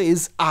assault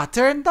is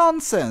utter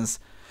nonsense.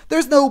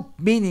 There's no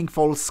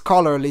meaningful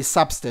scholarly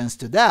substance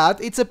to that.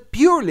 It's a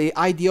purely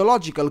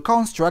ideological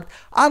construct,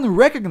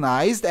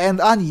 unrecognized and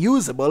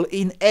unusable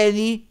in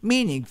any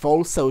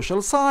meaningful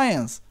social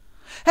science.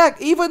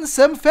 Heck, even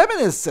some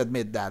feminists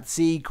admit that.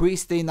 See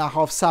Christina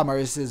Hoff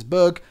Sommers'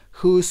 book,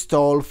 Who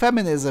Stole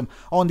Feminism,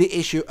 on the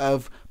issue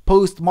of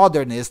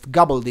postmodernist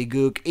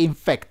gobbledygook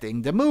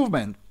infecting the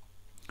movement.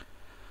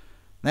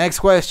 Next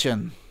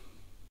question.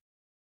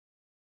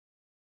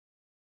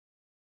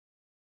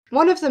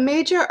 One of the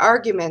major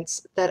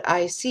arguments that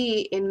I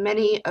see in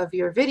many of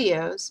your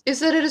videos is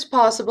that it is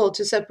possible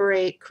to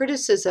separate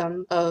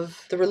criticism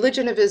of the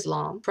religion of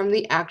Islam from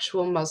the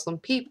actual Muslim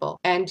people.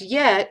 And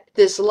yet,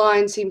 this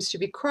line seems to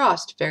be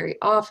crossed very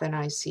often.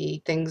 I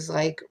see things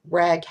like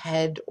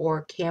raghead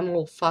or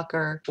camel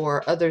fucker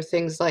or other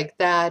things like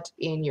that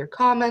in your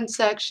comment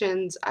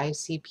sections. I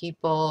see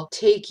people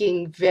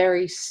taking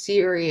very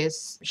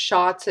serious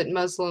shots at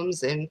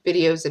Muslims in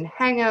videos and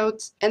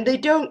hangouts, and they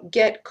don't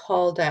get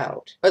called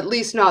out. Or At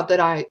least not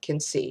that I can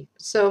see.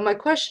 So my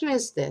question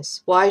is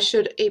this: why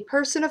should a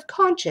person of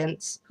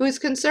conscience who is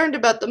concerned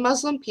about the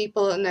Muslim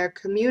people in their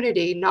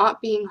community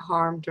not being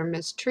harmed or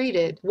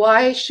mistreated,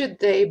 why should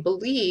they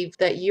believe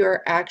that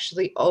you're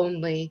actually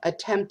only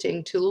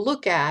attempting to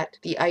look at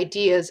the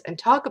ideas and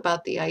talk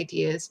about the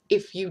ideas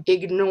if you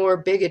ignore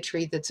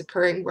bigotry that's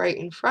occurring right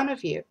in front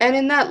of you? And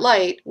in that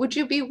light, would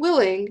you be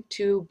willing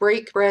to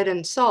break bread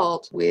and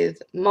salt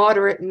with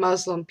moderate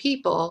Muslim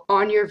people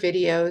on your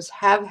videos,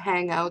 have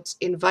hangouts,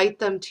 invite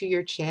them to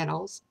your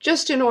channels,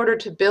 just in order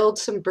to build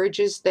some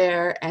bridges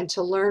there and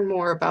to learn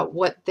more about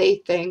what they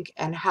think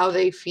and how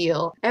they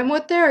feel and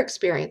what their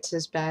experience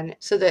has been,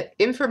 so that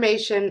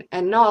information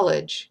and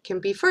knowledge can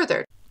be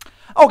furthered?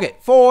 Okay,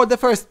 for the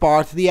first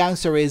part, the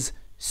answer is,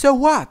 so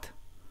what?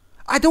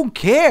 I don't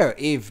care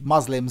if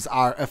Muslims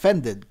are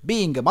offended.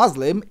 Being a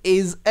Muslim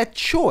is a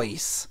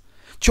choice.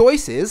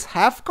 Choices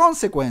have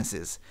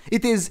consequences.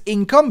 It is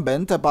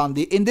incumbent upon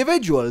the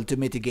individual to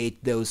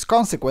mitigate those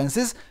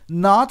consequences,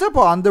 not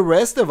upon the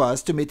rest of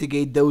us to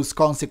mitigate those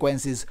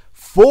consequences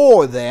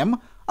for them,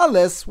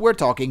 unless we're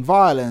talking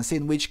violence,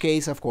 in which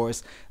case, of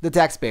course, the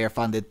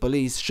taxpayer-funded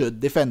police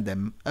should defend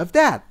them of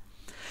that.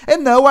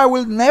 And no, I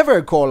will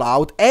never call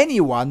out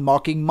anyone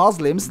mocking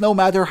Muslims, no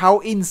matter how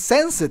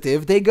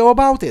insensitive they go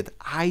about it.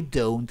 I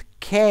don't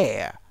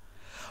care.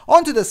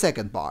 On to the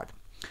second part.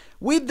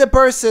 With the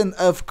person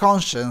of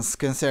conscience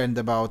concerned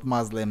about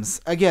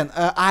Muslims, again,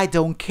 I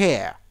don't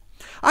care.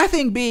 I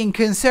think being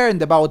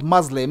concerned about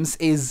Muslims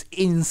is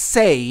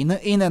insane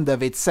in and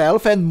of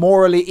itself and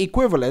morally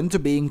equivalent to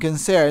being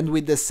concerned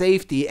with the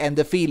safety and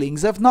the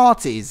feelings of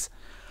Nazis.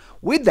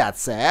 With that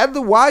said,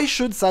 why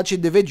should such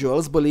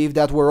individuals believe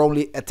that we're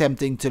only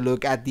attempting to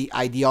look at the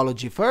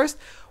ideology first?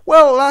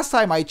 Well, last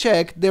time I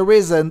checked, there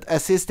isn't a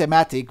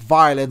systematic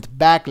violent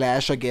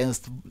backlash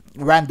against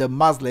random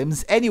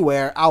Muslims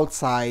anywhere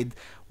outside,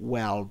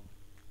 well,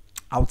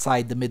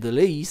 outside the Middle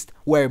East,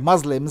 where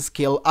Muslims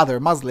kill other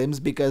Muslims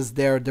because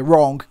they're the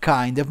wrong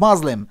kind of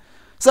Muslim.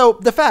 So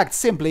the facts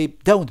simply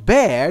don't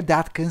bear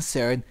that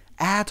concern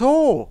at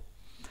all.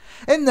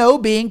 And no,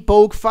 being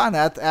poked fun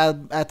at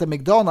a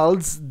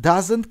McDonald's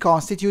doesn't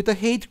constitute a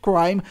hate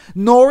crime,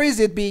 nor is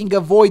it being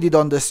avoided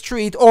on the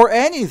street or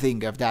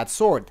anything of that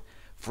sort.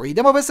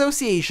 Freedom of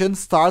association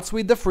starts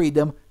with the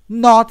freedom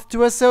not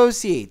to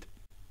associate.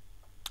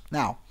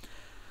 Now,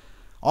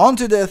 on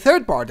to the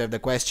third part of the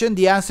question.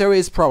 The answer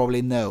is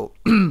probably no.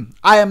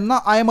 I am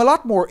a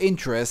lot more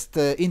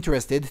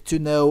interested to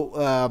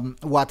know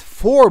what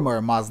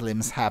former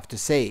Muslims have to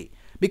say,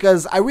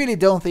 because I really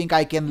don't think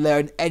I can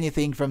learn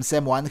anything from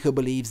someone who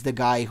believes the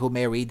guy who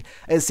married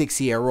a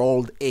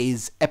 6-year-old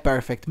is a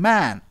perfect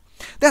man.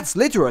 That's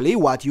literally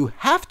what you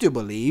have to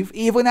believe,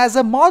 even as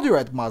a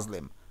moderate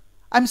Muslim.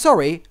 I'm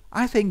sorry,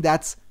 I think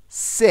that's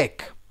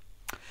sick.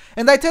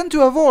 And I tend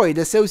to avoid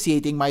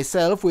associating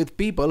myself with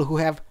people who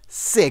have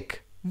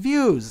sick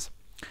views.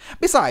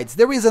 Besides,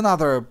 there is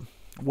another,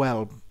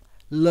 well,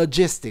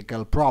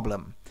 logistical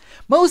problem.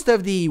 Most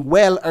of the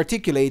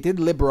well-articulated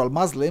liberal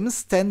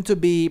Muslims tend to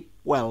be,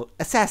 well,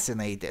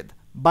 assassinated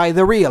by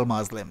the real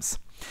Muslims.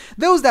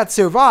 Those that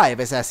survive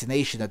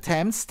assassination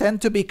attempts tend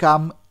to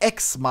become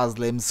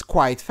ex-Muslims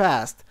quite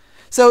fast.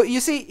 So, you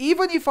see,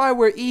 even if I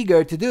were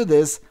eager to do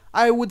this,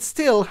 I would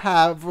still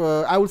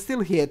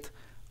hit,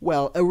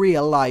 well, a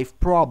real-life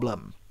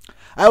problem.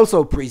 I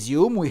also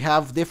presume we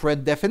have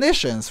different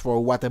definitions for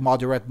what a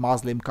moderate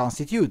Muslim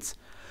constitutes.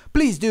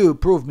 Please do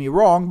prove me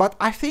wrong, but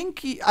I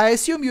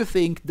assume you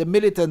think the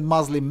militant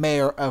Muslim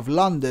mayor of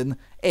London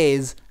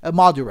is a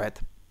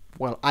moderate.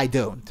 Well, I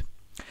don't.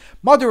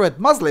 Moderate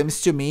Muslims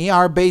to me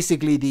are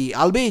basically the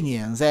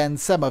Albanians and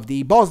some of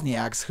the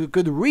Bosniaks who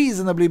could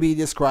reasonably be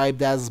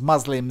described as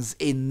Muslims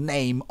in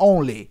name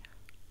only.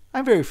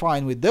 I'm very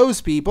fine with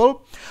those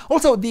people.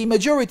 Also, the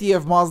majority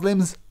of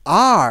Muslims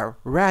are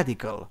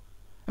radical.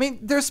 I mean,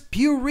 there's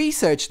Pew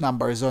Research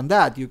numbers on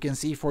that, you can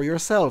see for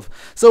yourself.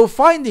 So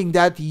finding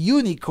that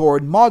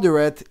unicorn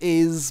moderate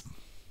is,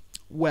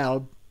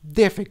 well,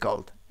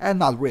 difficult and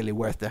not really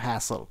worth the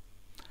hassle.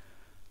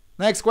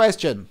 Next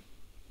question.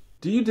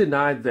 Do you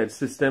deny that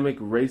systemic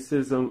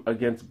racism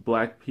against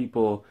black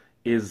people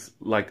is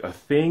like a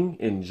thing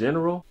in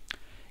general?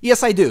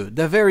 Yes, I do.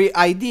 The very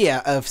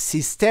idea of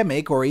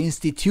systemic or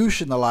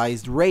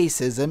institutionalized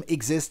racism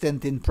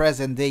existent in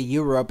present-day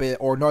Europe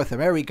or North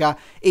America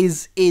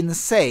is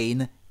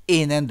insane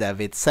in and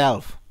of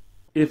itself.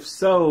 If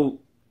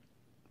so,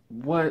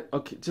 what?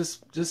 Okay,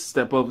 just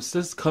step up.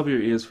 Just cover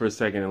your ears for a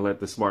second and let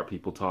the smart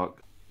people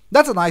talk.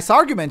 That's a nice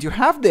argument you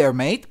have there,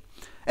 mate.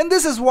 And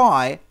this is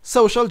why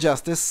social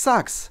justice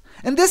sucks.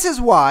 And this is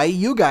why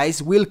you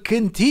guys will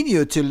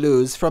continue to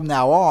lose from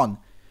now on.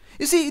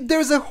 You see,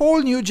 there's a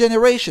whole new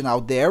generation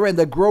out there and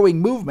a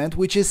growing movement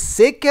which is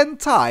sick and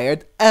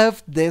tired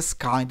of this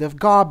kind of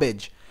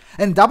garbage.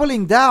 And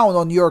doubling down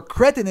on your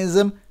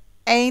cretinism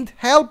ain't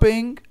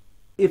helping.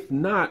 If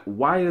not,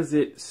 why is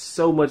it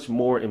so much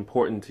more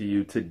important to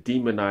you to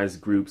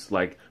demonize groups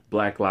like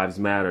Black Lives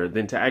Matter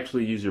than to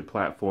actually use your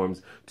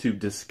platforms to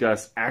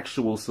discuss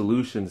actual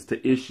solutions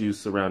to issues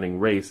surrounding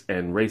race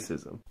and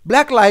racism.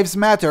 Black Lives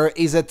Matter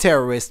is a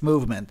terrorist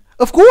movement.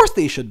 Of course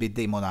they should be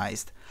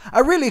demonized. I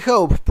really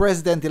hope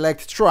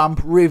President-elect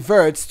Trump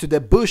reverts to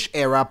the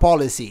Bush-era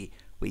policy.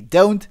 We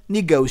don't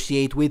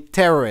negotiate with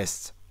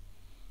terrorists.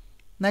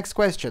 Next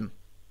question.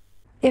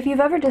 If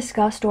you've ever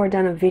discussed or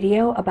done a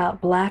video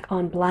about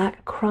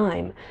black-on-black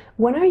crime,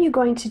 when are you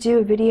going to do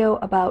a video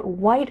about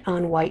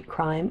white-on-white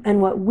crime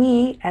and what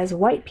we, as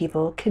white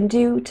people, can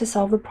do to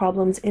solve the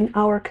problems in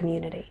our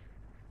community?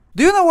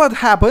 Do you know what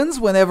happens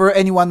whenever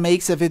anyone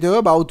makes a video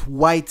about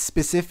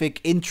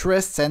white-specific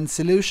interests and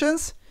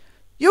solutions?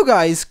 You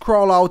guys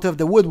crawl out of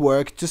the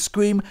woodwork to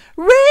scream,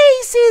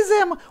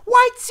 "Racism!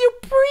 White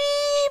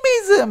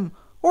supremacism!"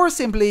 or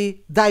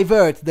simply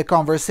divert the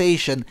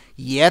conversation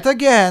yet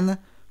again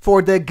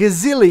for the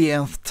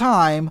gazillionth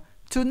time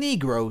to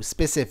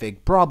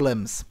Negro-specific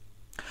problems.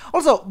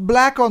 Also,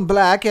 black on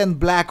black and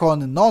black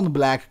on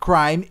non-black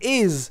crime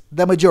is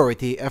the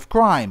majority of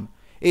crime.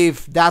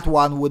 If that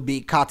one would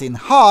be cut in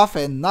half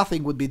and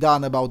nothing would be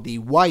done about the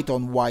white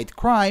on white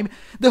crime,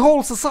 the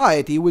whole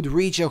society would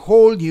reach a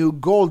whole new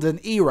golden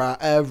era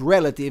of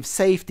relative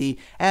safety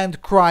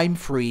and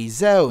crime-free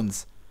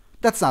zones.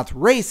 That's not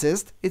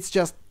racist, it's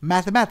just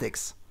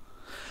mathematics.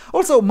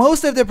 Also,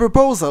 most of the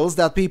proposals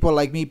that people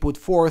like me put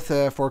forth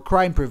for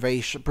crime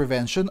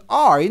prevention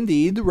are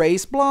indeed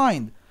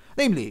race-blind.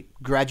 Namely,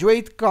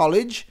 graduate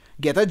college,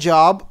 get a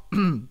job,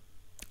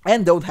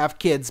 and don't have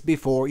kids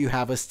before you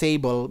have a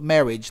stable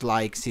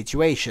marriage-like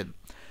situation.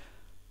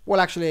 Well,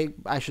 actually,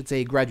 I should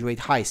say graduate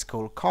high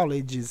school.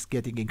 College is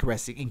getting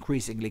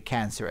increasingly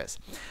cancerous.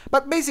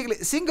 But basically,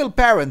 single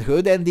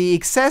parenthood and the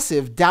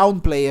excessive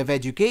downplay of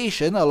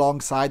education,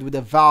 alongside with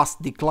a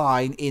vast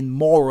decline in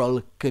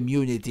moral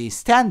community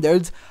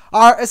standards,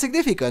 are a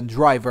significant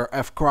driver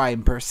of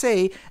crime per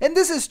se, and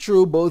this is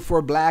true both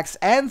for blacks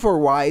and for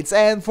whites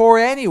and for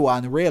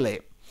anyone, really.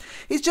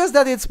 It's just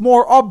that it's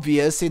more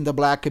obvious in the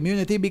black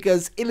community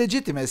because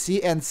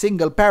illegitimacy and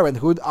single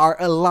parenthood are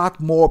a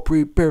lot more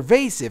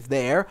pervasive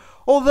there,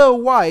 although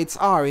whites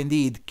are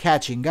indeed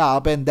catching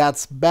up, and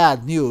that's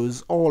bad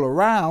news all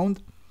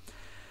around.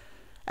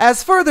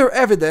 As further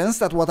evidence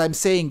that what I'm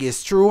saying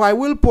is true, I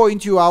will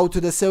point you out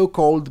to the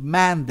so-called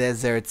man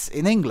deserts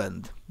in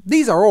England.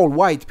 These are all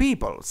white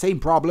people, same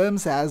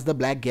problems as the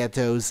black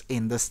ghettos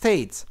in the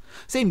States.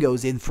 Same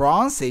goes in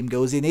France, same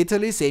goes in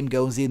Italy, same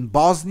goes in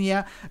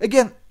Bosnia,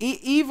 again,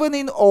 even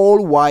in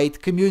all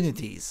white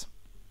communities.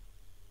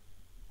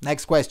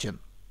 Next question.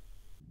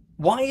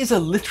 Why is a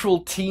literal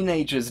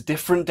teenager's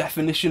different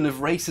definition of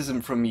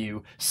racism from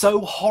you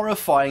so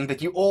horrifying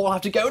that you all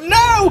have to go,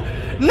 "No!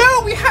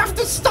 No, we have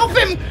to stop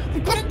him!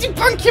 We've got to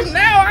debunk him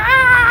now!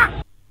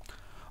 Ah!"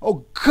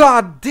 Oh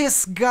God,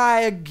 this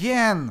guy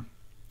again!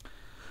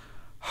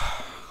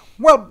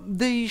 Well,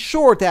 the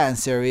short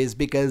answer is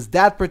because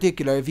that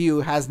particular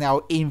view has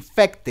now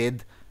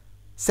infected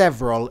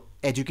several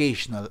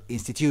educational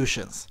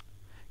institutions.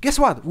 Guess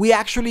what? We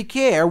actually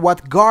care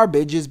what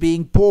garbage is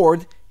being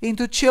poured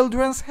into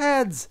children's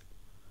heads.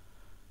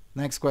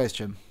 Next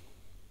question.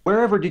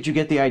 Wherever did you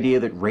get the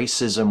idea that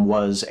racism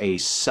was a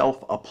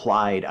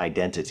self-applied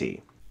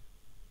identity?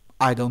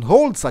 I don't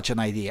hold such an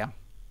idea.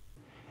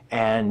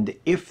 And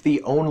if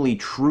the only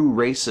true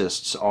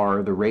racists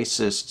are the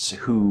racists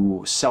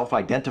who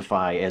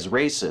self-identify as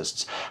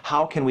racists,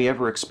 how can we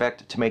ever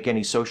expect to make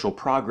any social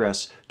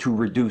progress to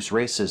reduce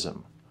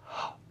racism?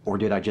 Or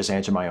did I just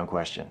answer my own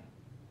question?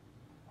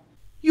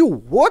 You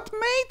what,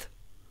 mate?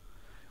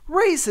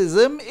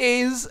 Racism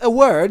is a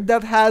word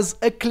that has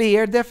a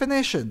clear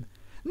definition.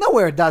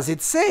 Nowhere does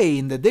it say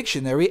in the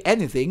dictionary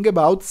anything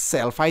about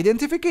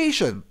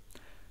self-identification.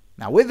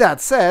 Now, with that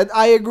said,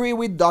 I agree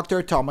with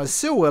Dr. Thomas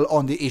Sewell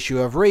on the issue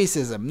of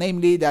racism,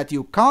 namely that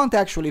you can't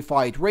actually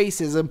fight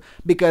racism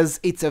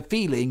because it's a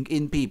feeling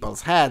in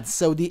people's heads,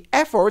 so the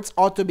efforts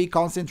ought to be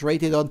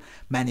concentrated on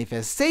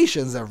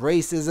manifestations of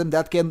racism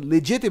that can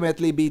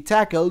legitimately be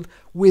tackled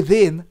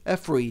within a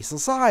free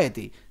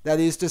society, that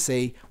is to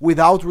say,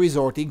 without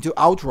resorting to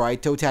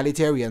outright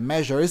totalitarian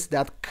measures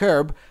that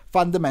curb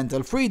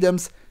fundamental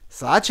freedoms,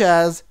 such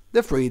as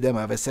the freedom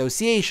of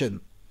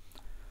association.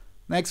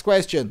 Next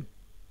question.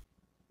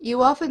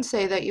 You often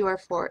say that you are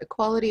for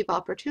equality of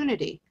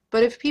opportunity,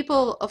 but if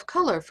people of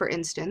color, for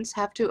instance,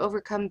 have to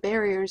overcome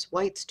barriers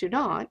whites do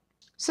not,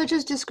 such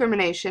as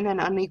discrimination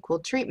and unequal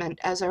treatment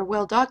as are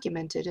well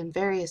documented in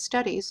various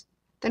studies,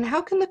 then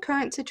how can the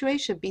current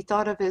situation be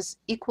thought of as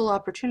equal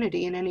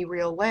opportunity in any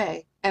real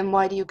way? And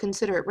why do you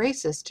consider it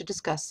racist to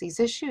discuss these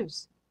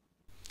issues?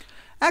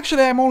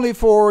 Actually, I'm only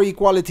for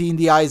equality in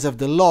the eyes of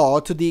the law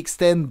to the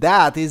extent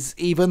that is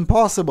even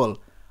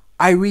possible.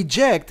 I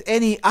reject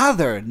any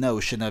other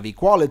notion of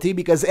equality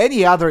because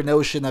any other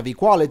notion of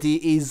equality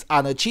is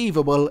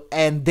unachievable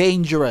and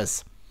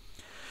dangerous.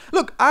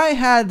 Look, I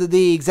had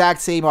the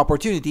exact same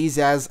opportunities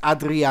as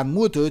Adrian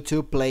Mutu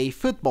to play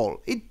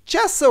football. It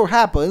just so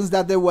happens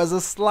that there was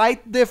a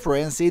slight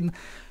difference in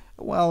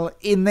well,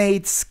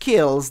 innate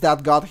skills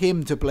that got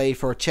him to play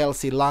for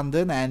Chelsea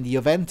London and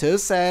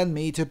Juventus and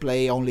me to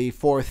play only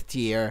 4th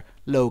tier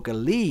local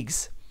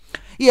leagues.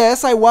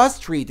 Yes, I was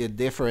treated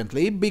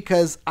differently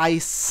because I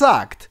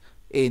sucked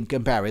in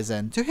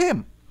comparison to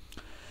him.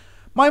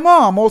 My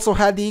mom also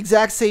had the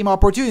exact same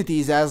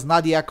opportunities as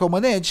Nadia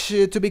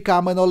Comaneci to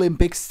become an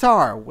Olympic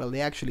star. Well,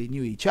 they actually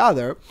knew each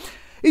other.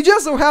 It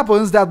just so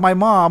happens that my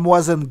mom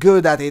wasn't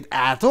good at it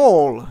at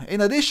all, in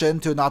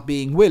addition to not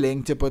being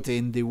willing to put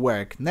in the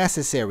work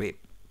necessary.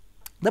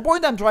 The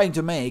point I'm trying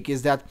to make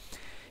is that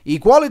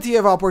equality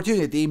of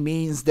opportunity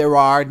means there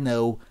are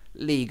no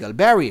legal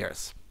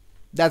barriers.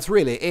 That's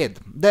really it.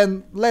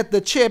 Then let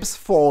the chips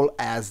fall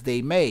as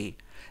they may.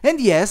 And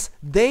yes,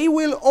 they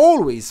will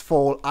always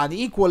fall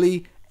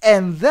unequally,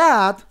 and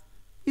that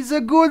is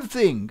a good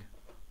thing.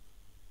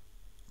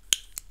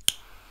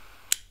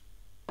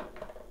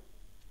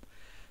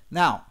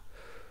 Now,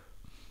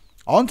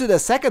 on to the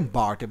second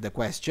part of the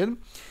question.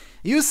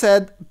 You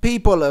said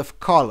people of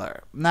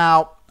color.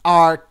 Now,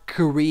 are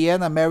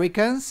Korean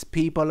Americans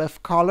people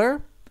of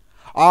color?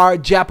 Are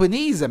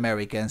Japanese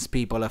Americans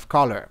people of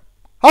color?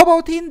 How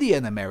about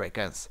Indian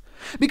Americans?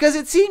 Because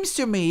it seems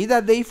to me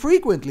that they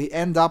frequently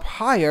end up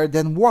higher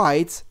than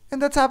whites,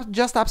 and that's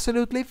just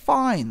absolutely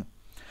fine.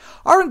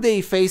 Aren't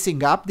they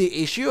facing up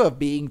the issue of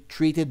being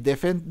treated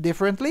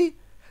differently?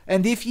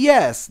 And if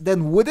yes,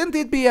 then wouldn't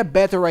it be a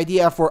better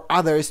idea for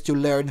others to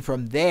learn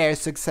from their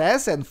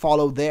success and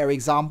follow their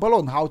example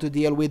on how to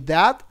deal with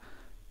that?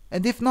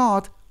 And if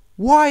not,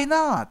 why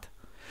not?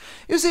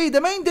 You see,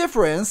 the main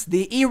difference,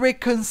 the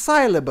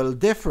irreconcilable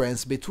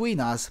difference between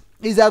us,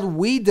 is that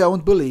we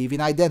don't believe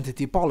in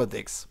identity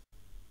politics.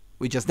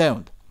 We just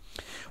don't.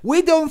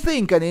 We don't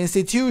think an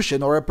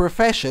institution or a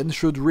profession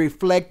should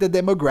reflect the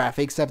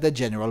demographics of the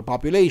general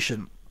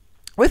population.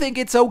 We think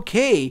it's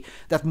okay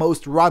that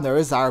most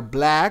runners are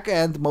black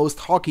and most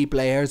hockey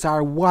players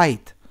are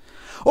white.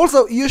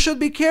 Also, you should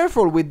be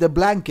careful with the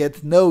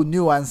blanket no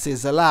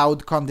nuances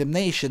allowed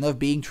condemnation of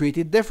being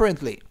treated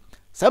differently.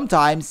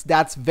 Sometimes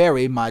that's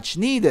very much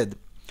needed.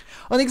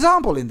 An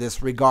example in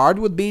this regard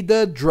would be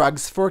the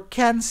drugs for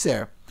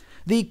cancer.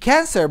 The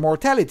cancer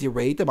mortality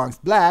rate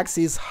amongst blacks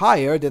is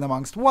higher than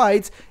amongst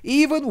whites,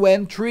 even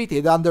when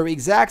treated under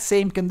exact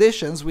same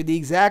conditions with the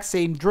exact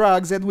same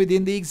drugs and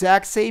within the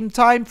exact same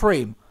time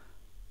frame.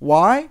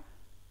 Why?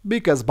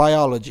 Because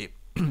biology.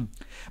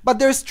 But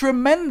there's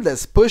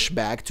tremendous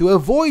pushback to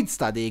avoid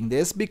studying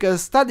this,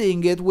 because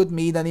studying it would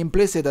mean an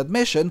implicit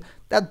admission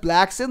that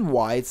blacks and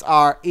whites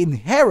are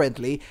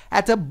inherently,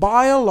 at a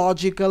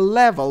biological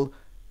level,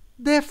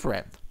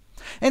 different.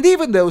 And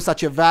even though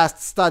such a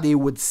vast study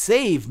would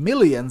save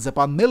millions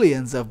upon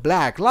millions of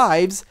black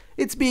lives,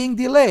 it's being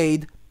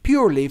delayed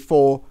purely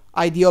for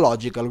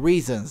ideological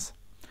reasons.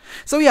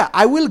 So yeah,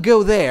 I will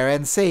go there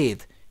and say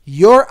it.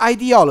 Your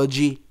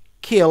ideology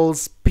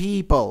kills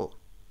people.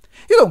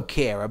 You don't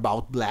care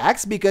about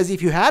blacks, because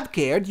if you had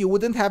cared, you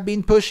wouldn't have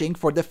been pushing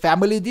for the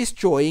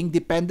family-destroying,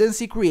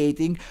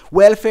 dependency-creating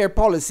welfare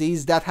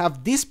policies that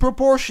have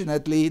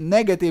disproportionately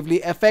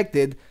negatively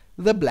affected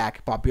the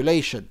black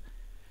population.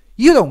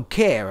 You don't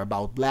care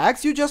about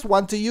blacks, you just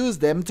want to use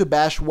them to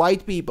bash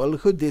white people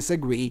who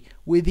disagree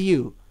with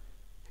you.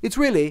 It's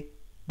really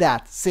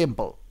that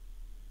simple.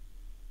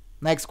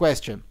 Next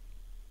question.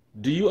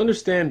 Do you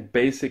understand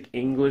basic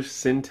English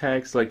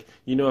syntax? Like,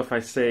 you know, if I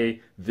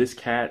say this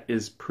cat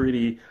is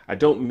pretty, I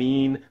don't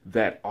mean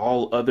that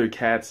all other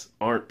cats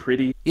aren't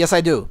pretty. Yes,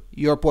 I do.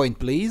 Your point,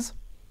 please.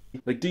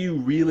 Like, do you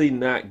really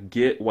not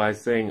get why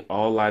saying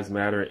all lives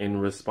matter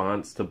in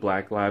response to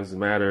Black Lives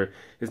Matter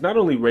is not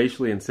only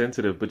racially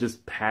insensitive, but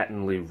just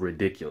patently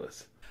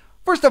ridiculous?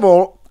 First of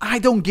all, I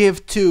don't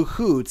give two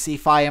hoots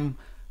if I am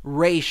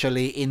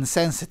racially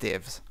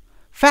insensitive.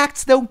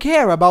 Facts don't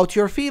care about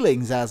your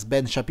feelings, as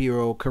Ben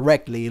Shapiro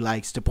correctly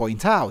likes to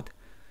point out.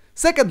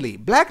 Secondly,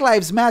 Black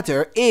Lives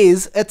Matter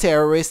is a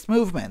terrorist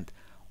movement.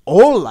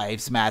 All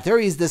Lives Matter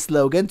is the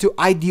slogan to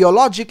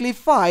ideologically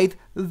fight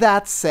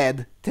that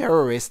said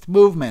terrorist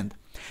movement.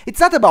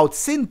 It's not about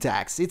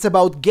syntax, it's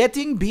about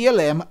getting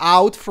BLM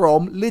out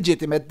from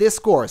legitimate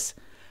discourse.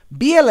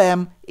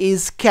 BLM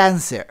is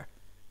cancer.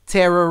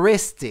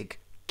 Terroristic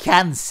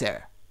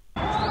cancer.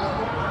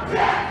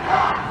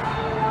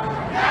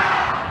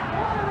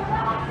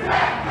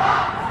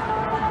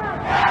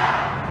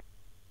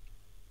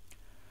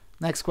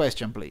 Next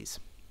question, please.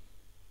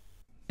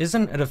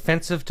 Isn't it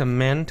offensive to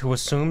men to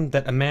assume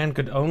that a man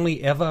could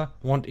only ever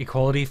want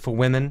equality for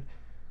women,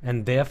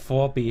 and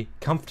therefore be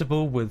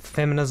comfortable with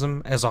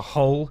feminism as a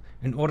whole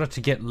in order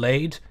to get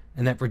laid,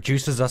 and that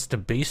reduces us to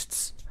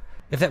beasts?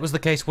 If that was the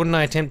case, wouldn't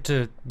I attempt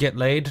to get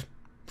laid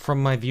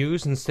from my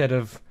views instead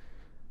of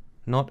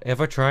not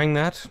ever trying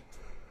that?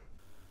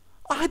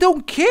 I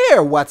don't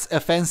care what's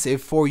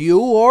offensive for you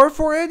or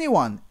for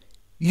anyone.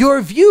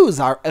 Your views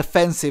are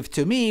offensive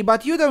to me,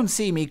 but you don't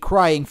see me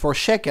crying for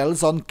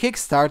shekels on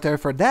Kickstarter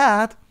for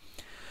that.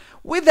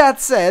 With that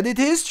said, it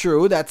is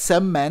true that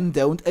some men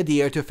don't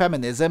adhere to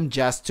feminism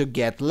just to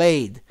get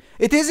laid.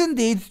 It is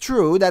indeed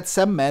true that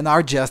some men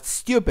are just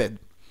stupid.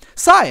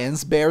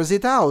 Science bears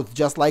it out.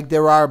 Just like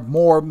there are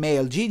more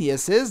male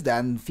geniuses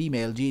than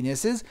female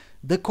geniuses,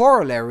 the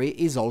corollary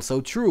is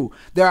also true.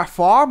 There are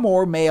far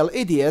more male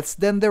idiots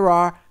than there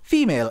are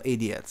female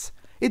idiots.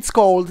 It's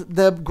called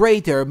the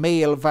greater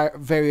male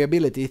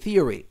variability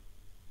theory.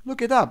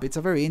 Look it up, it's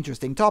a very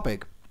interesting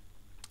topic.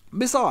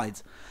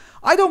 Besides,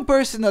 I don't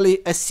personally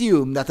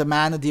assume that a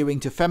man adhering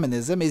to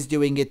feminism is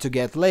doing it to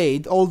get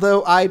laid,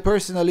 although I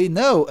personally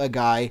know a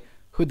guy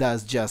who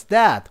does just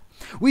that.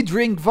 We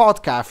drink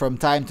vodka from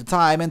time to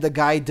time and the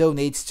guy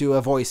donates to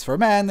A Voice for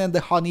Men and the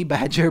Honey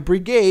Badger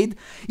Brigade,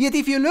 yet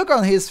if you look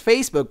on his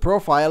Facebook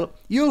profile,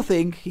 you'll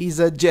think he's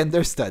a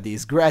gender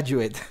studies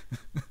graduate.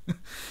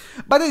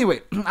 But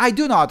anyway, I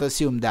do not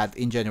assume that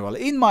in general.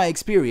 In my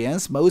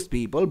experience, most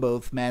people,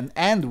 both men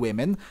and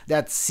women,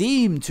 that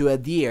seem to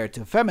adhere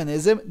to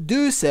feminism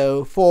do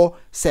so for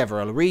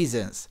several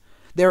reasons.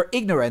 They're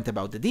ignorant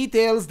about the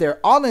details,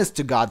 they're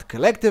honest-to-God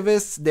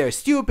collectivists, they're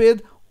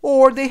stupid,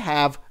 or they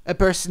have a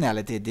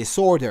personality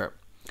disorder.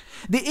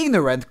 The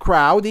ignorant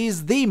crowd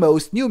is the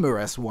most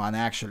numerous one,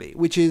 actually,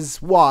 which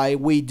is why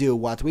we do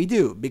what we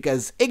do,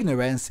 because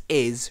ignorance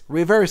is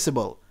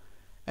reversible.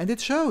 And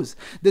it shows.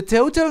 The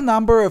total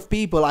number of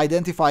people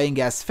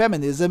identifying as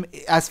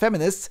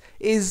feminists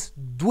is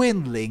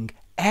dwindling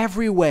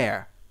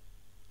everywhere.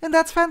 And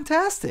that's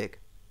fantastic.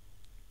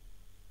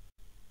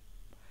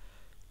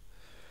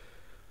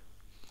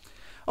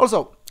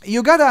 Also,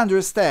 you gotta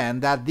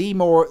understand that the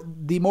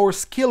more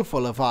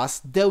skillful of us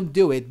don't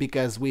do it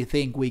because we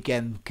think we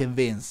can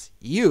convince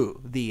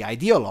you, the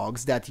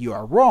ideologues, that you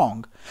are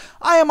wrong.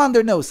 I am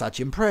under no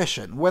such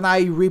impression. When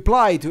I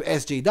reply to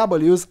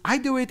SJWs, I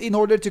do it in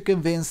order to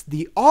convince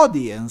the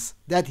audience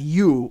that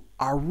you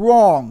are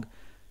wrong.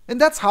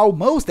 And that's how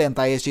most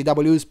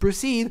anti-SJWs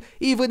proceed,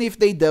 even if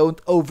they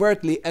don't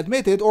overtly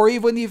admit it, or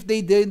even if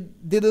they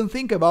didn't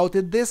think about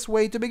it this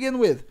way to begin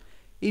with.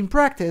 In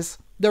practice,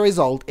 the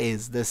result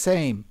is the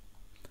same.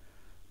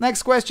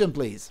 Next question,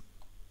 please.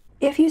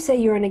 If you say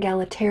you're an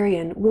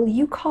egalitarian, will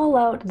you call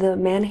out the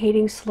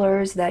man-hating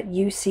slurs that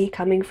you see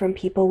coming from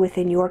people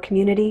within your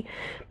community?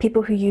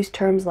 People who use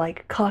terms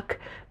like cuck,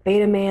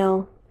 beta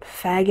male,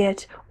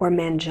 faggot, or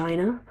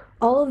mangina?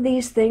 All of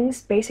these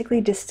things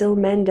basically distill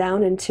men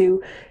down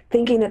into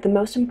thinking that the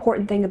most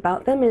important thing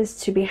about them is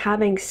to be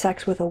having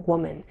sex with a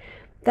woman.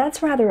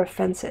 That's rather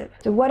offensive.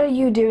 So what are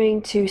you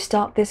doing to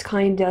stop this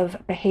kind of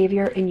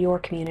behavior in your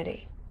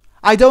community?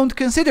 I don't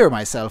consider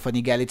myself an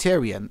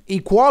egalitarian.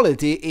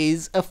 Equality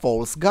is a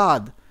false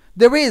god.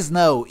 There is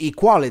no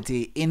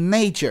equality in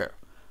nature.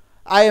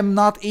 I am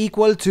not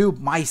equal to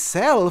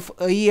myself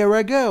a year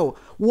ago.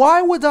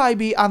 Why would I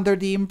be under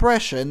the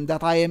impression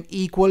that I am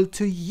equal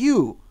to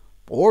you?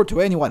 Or to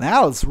anyone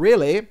else,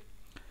 really?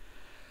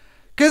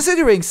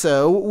 Considering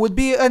so would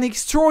be an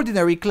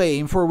extraordinary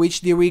claim for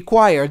which the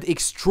required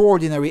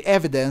extraordinary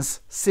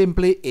evidence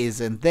simply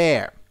isn't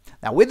there.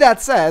 Now, with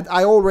that said,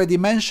 I already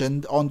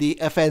mentioned on the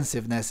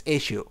offensiveness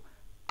issue.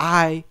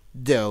 I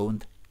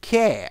don't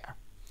care.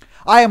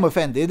 I am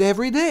offended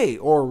every day,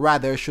 or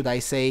rather should I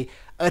say,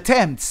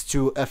 attempts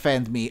to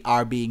offend me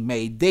are being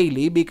made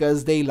daily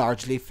because they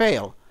largely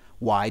fail.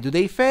 Why do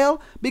they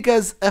fail?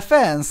 Because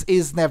offense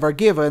is never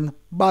given,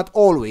 but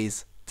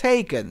always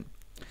taken.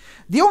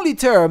 The only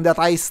term that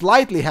I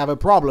slightly have a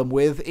problem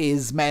with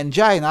is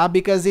mangina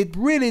because it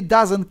really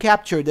doesn't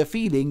capture the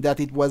feeling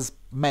that it was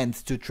meant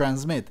to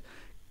transmit.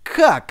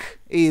 Cuck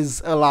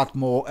is a lot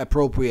more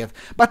appropriate.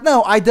 But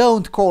no, I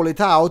don't call it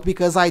out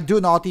because I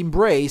do not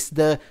embrace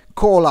the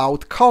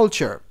call-out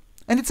culture.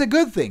 And it's a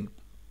good thing.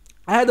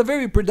 I had a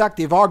very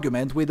productive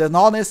argument with an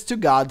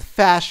honest-to-God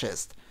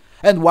fascist.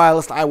 And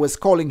whilst I was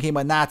calling him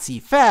a Nazi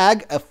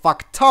fag, a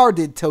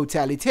fucktarded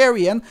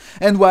totalitarian,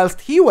 and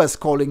whilst he was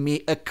calling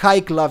me a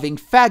kike-loving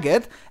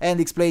faggot and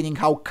explaining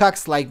how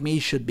cucks like me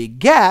should be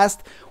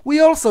gassed, we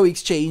also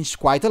exchanged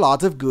quite a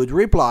lot of good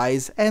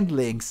replies and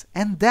links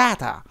and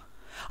data.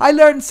 I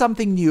learned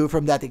something new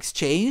from that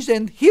exchange,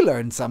 and he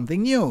learned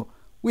something new.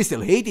 We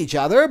still hate each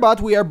other,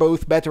 but we are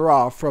both better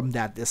off from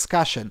that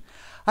discussion.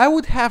 I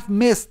would have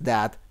missed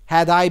that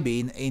had I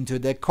been into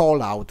the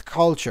call-out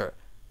culture.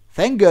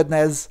 Thank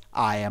goodness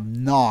I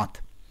am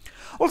not.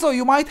 Also,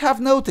 you might have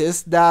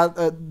noticed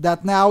that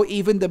now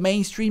even the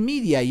mainstream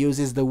media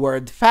uses the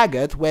word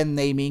faggot when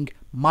naming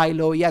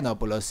Milo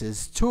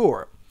Yiannopoulos'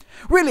 tour.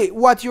 Really,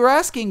 what you're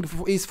asking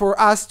is for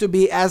us to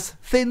be as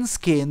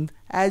thin-skinned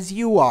as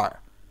you are.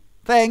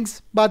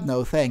 Thanks, but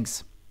no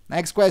thanks.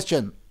 Next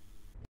question.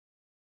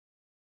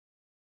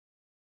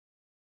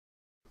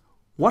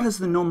 What is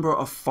the number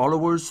of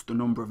followers, the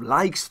number of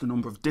likes, the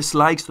number of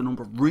dislikes, the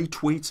number of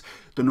retweets,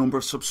 the number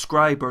of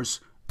subscribers,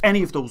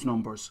 any of those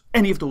numbers,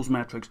 any of those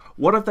metrics?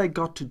 What have they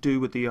got to do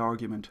with the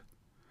argument?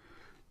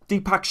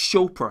 Deepak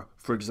Chopra,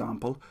 for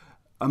example,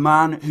 a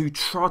man who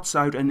trots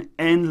out an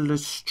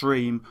endless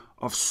stream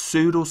of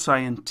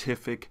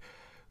pseudoscientific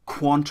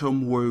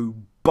quantum woo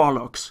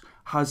bollocks,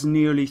 has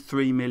nearly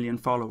 3 million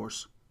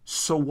followers.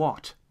 So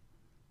what?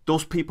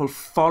 Those people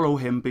follow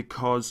him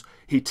because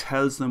he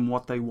tells them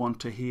what they want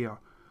to hear.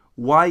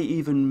 Why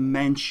even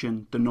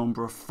mention the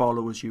number of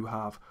followers you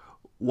have?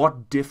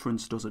 what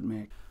difference does it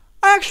make?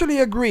 I actually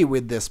agree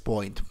with this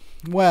point.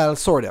 Well,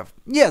 sort of.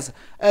 Yes,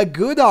 a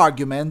good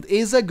argument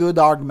is a good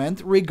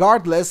argument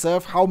regardless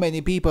of how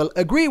many people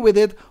agree with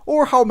it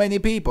or how many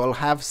people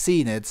have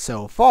seen it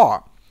so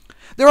far.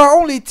 There are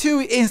only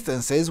two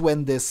instances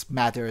when this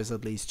matters,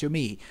 at least to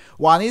me.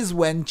 One is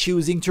when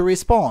choosing to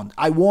respond.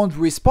 I won't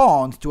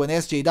respond to an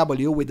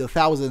SJW with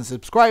 1,000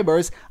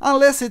 subscribers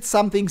unless it's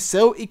something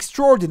so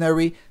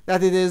extraordinary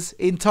that it is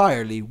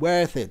entirely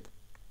worth it.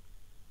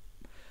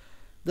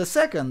 The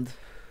second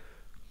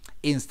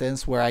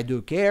instance where I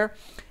do care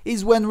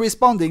is when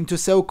responding to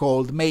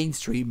so-called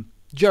mainstream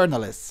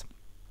journalists.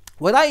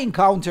 When I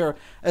encounter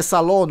a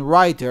salon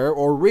writer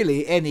or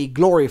really any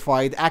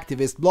glorified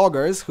activist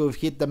bloggers who've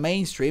hit the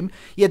mainstream,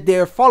 yet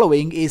their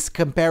following is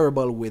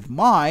comparable with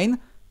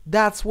mine,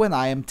 that's when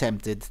I am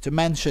tempted to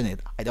mention it.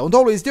 I don't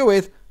always do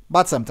it,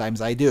 but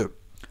sometimes I do.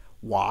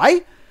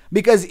 Why?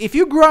 Because if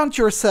you grant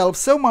yourself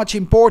so much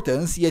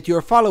importance, yet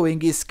your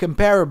following is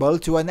comparable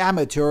to an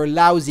amateur,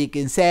 lousy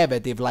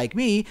conservative like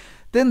me,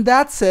 then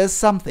that says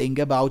something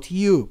about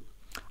you.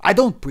 I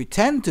don't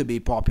pretend to be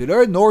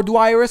popular, nor do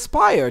I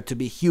aspire to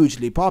be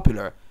hugely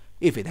popular.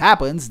 If it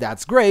happens,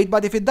 that's great,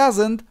 but if it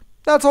doesn't,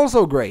 that's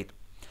also great.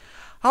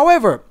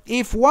 However,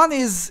 if one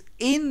is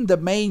in the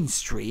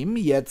mainstream,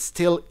 yet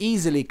still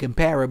easily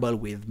comparable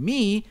with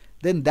me,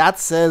 then that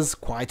says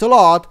quite a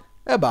lot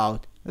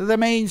about the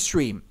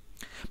mainstream.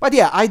 But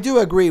yeah, I do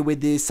agree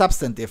with the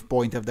substantive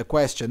point of the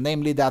question,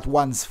 namely that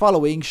one's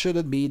following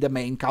shouldn't be the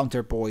main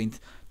counterpoint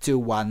to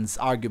one's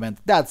argument.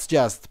 That's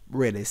just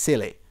really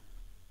silly.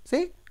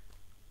 See?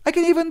 I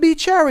can even be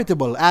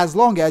charitable as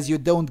long as you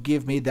don't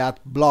give me that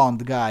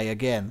blonde guy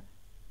again.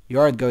 You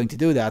aren't going to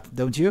do that,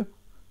 don't you?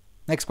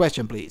 Next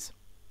question, please.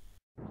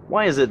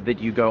 Why is it that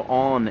you go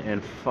on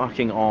and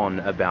fucking on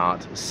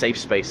about safe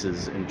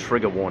spaces and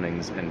trigger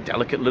warnings and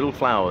delicate little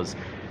flowers,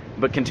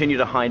 but continue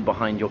to hide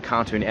behind your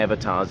cartoon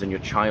avatars and your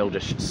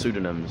childish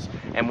pseudonyms,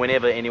 and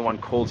whenever anyone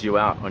calls you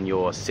out on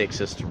your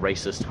sexist,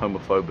 racist,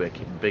 homophobic,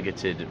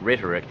 bigoted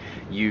rhetoric,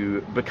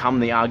 you become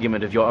the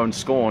argument of your own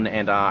scorn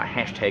and are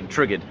hashtag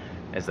triggered,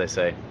 as they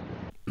say?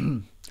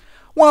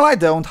 Well, I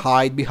don't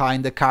hide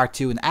behind the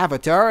cartoon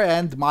avatar,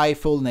 and my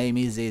full name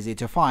is easy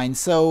to find,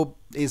 so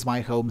is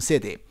my home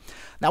city.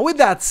 Now, with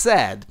that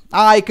said,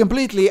 I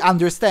completely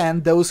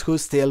understand those who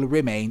still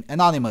remain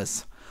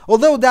anonymous.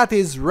 Although that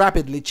is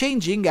rapidly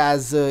changing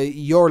as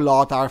your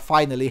lot are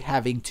finally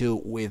having to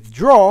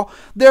withdraw,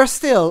 there's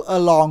still a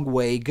long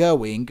way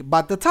going,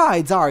 but the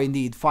tides are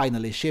indeed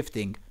finally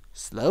shifting.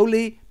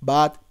 Slowly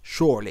but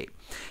surely.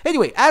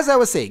 Anyway, as I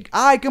was saying,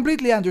 I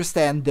completely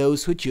understand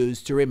those who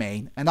choose to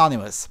remain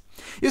anonymous.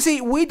 You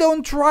see, we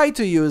don't try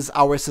to use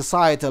our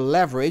societal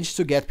leverage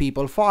to get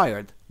people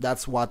fired.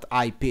 That's what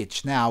I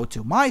pitch now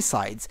to my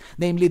sides,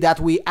 namely that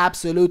we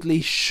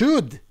absolutely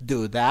should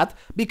do that,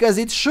 because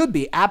it should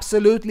be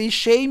absolutely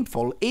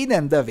shameful in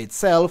and of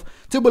itself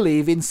to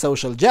believe in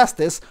social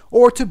justice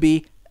or to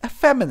be a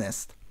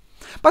feminist.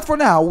 But for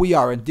now, we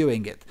aren't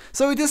doing it.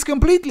 So it is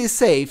completely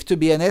safe to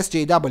be an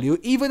SJW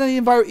even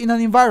in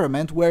an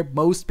environment where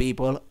most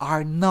people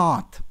are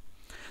not.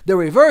 The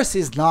reverse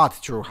is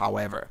not true,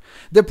 however.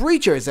 The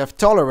preachers of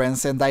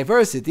tolerance and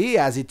diversity,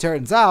 as it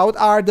turns out,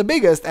 are the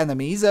biggest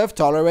enemies of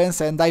tolerance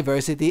and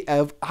diversity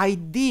of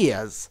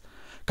ideas.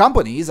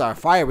 Companies are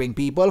firing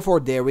people for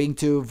daring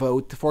to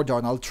vote for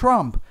Donald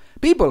Trump.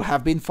 People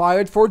have been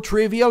fired for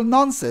trivial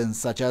nonsense,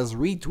 such as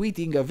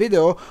retweeting a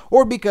video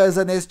or because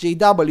an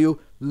SJW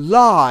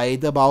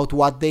lied about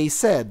what they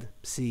said.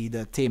 See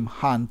the Tim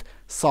Hunt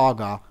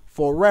saga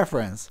for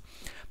reference.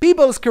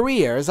 People's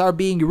careers are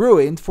being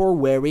ruined for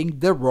wearing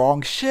the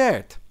wrong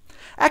shirt.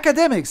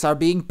 Academics are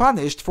being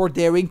punished for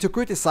daring to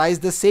criticize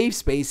the safe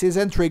spaces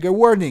and trigger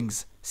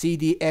warnings. See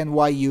the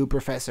NYU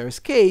professor's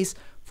case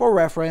for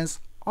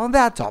reference on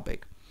that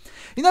topic.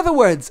 In other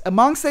words,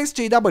 amongst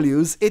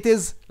SJWs, it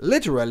is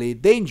literally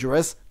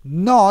dangerous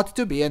not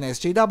to be an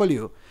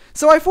SJW.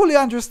 So I fully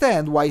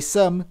understand why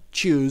some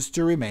choose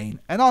to remain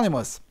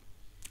anonymous.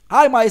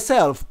 I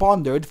myself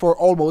pondered for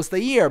almost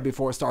a year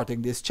before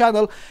starting this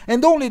channel,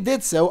 and only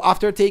did so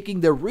after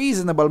taking the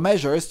reasonable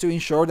measures to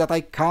ensure that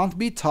I can't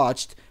be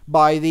touched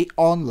by the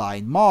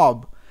online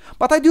mob.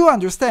 But I do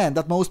understand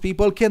that most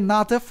people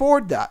cannot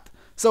afford that,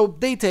 so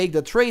they take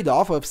the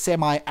trade-off of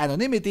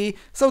semi-anonymity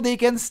so they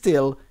can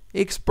still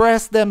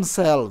express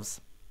themselves.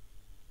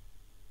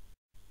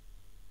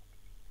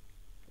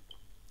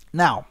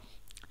 Now,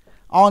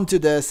 on to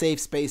the safe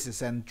spaces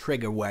and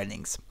trigger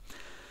warnings.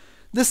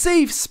 The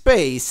safe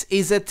space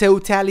is a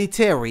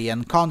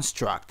totalitarian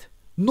construct.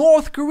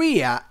 North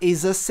Korea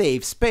is a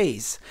safe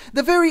space.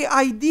 The very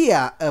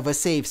idea of a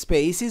safe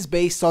space is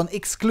based on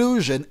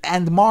exclusion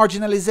and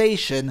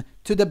marginalization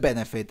to the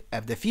benefit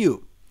of the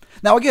few.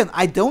 Now again,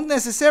 I don't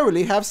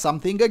necessarily have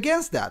something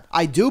against that.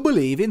 I do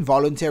believe in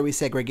voluntary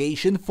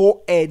segregation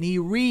for any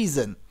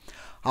reason.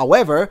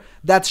 However,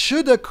 that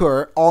should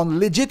occur on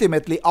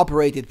legitimately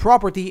operated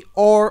property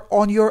or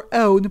on your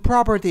own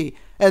property,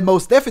 and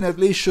most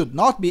definitely should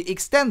not be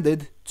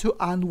extended to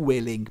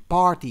unwilling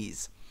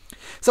parties.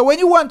 So when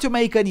you want to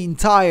make an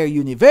entire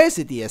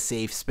university a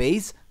safe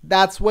space,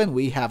 that's when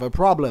we have a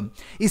problem,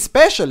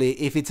 especially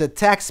if it's a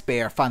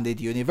taxpayer-funded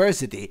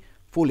university.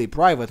 Fully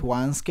private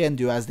ones can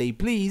do as they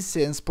please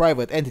since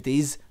private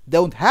entities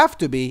don't have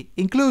to be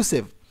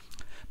inclusive.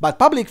 But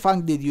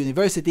public-funded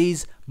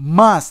universities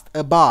must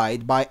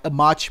abide by a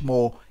much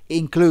more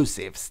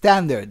inclusive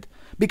standard.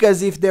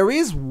 Because if there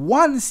is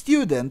one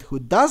student who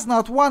does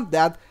not want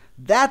that,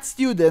 that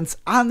student's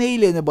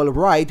unalienable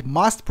right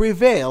must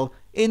prevail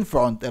in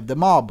front of the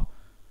mob.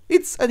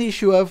 It's an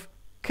issue of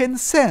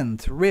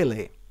consent,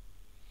 really.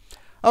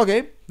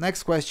 Okay,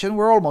 next question,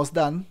 we're almost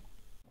done.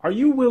 Are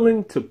you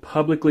willing to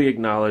publicly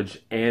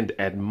acknowledge and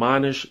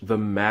admonish the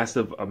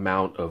massive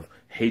amount of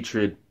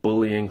hatred,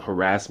 bullying,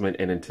 harassment,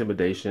 and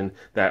intimidation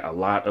that a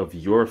lot of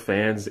your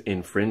fans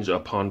infringe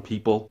upon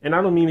people? And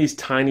I don't mean these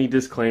tiny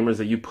disclaimers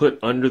that you put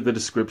under the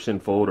description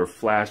fold or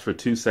flash for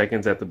 2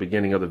 seconds at the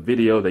beginning of the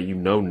video that you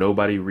know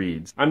nobody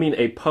reads. I mean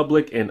a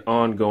public and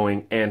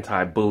ongoing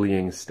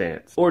anti-bullying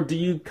stance. Or do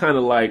you kind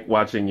of like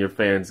watching your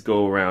fans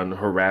go around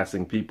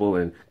harassing people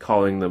and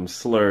calling them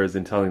slurs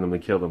and telling them to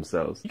kill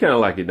themselves? You kind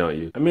of like it, don't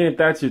you? I mean, if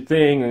that's your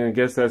thing, and I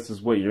guess that's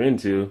just what you're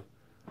into,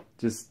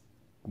 just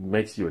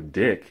makes you a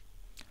dick.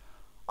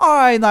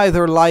 I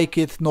neither like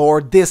it nor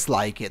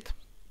dislike it.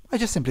 I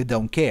just simply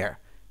don't care.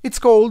 It's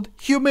called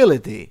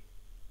humility.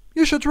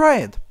 You should try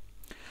it.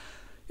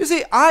 You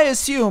see, I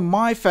assume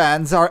my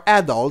fans are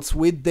adults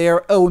with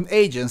their own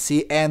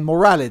agency and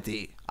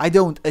morality. I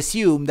don't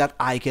assume that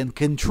I can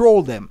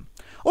control them.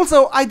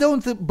 Also, I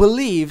don't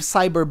believe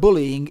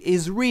cyberbullying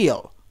is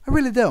real. I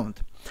really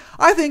don't.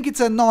 I think it's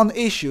a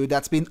non-issue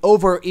that's been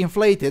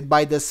overinflated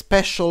by the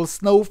special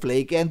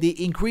snowflake and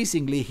the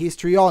increasingly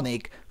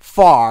histrionic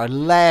far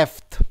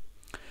left.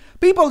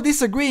 People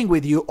disagreeing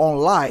with you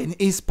online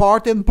is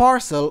part and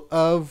parcel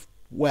of,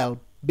 well,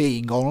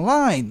 being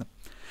online.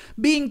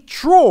 Being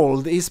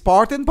trolled is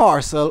part and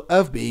parcel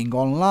of being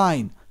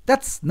online.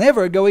 That's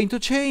never going to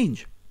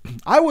change.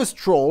 I was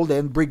trolled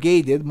and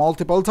brigaded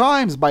multiple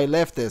times by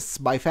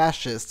leftists, by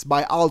fascists,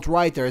 by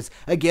alt-righters,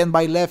 again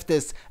by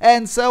leftists,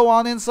 and so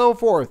on and so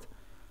forth.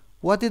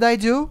 What did I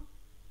do?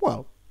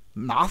 Well,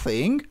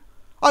 nothing.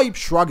 I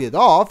shrugged it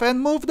off and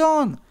moved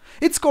on.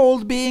 It's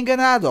called being an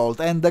adult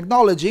and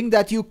acknowledging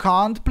that you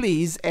can't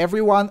please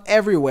everyone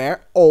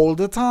everywhere all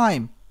the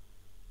time.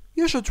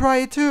 You should try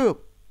it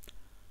too.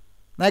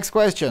 Next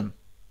question.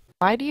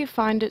 Why do you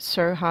find it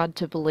so hard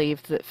to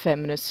believe that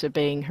feminists are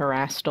being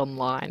harassed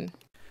online?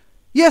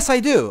 Yes, I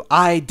do.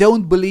 I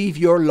don't believe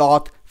your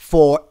lot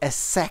for a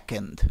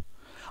second.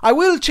 I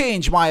will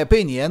change my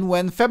opinion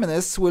when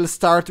feminists will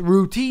start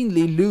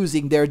routinely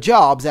losing their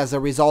jobs as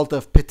a result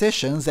of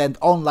petitions and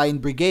online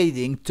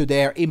brigading to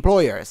their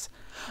employers.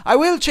 I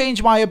will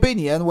change my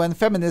opinion when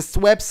feminists'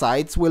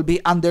 websites will be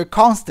under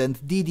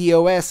constant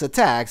DDoS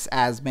attacks,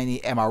 as many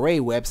MRA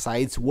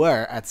websites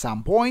were at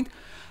some point.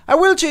 I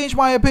will change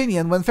my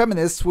opinion when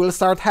feminists will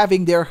start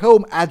having their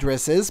home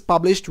addresses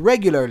published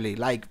regularly,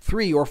 like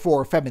 3 or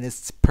 4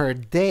 feminists per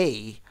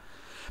day.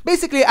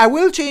 Basically, I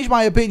will change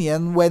my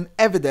opinion when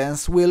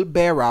evidence will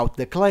bear out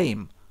the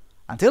claim.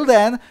 Until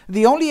then,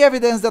 the only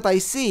evidence that I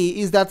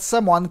see is that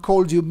someone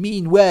called you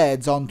mean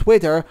words on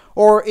Twitter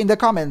or in the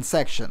comments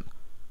section.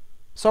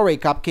 Sorry,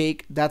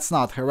 Cupcake, that's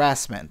not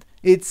harassment.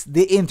 It's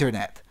the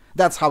internet.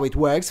 That's how it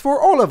works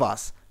for all of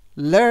us.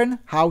 Learn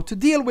how to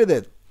deal with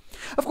it.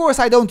 Of course,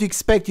 I don't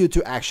expect you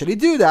to actually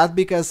do that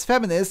because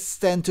feminists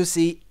tend to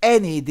see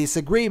any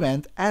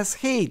disagreement as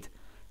hate.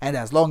 And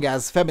as long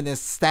as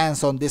feminists'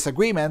 stance on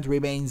disagreement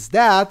remains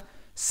that,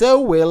 so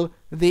will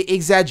the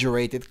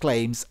exaggerated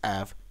claims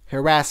of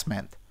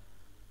harassment.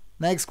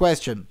 Next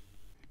question.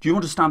 Do you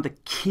understand the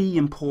key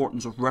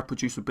importance of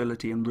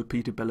reproducibility and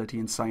repeatability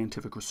in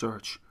scientific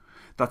research?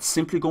 That's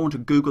simply going to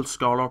Google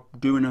Scholar,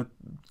 doing a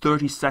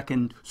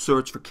 30-second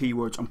search for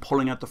keywords and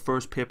pulling out the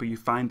first paper you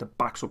find that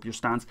backs up your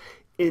stance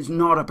is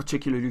not a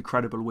particularly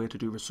credible way to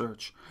do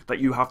research. That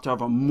you have to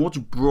have a much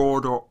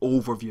broader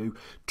overview,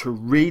 to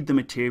read the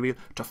material,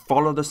 to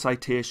follow the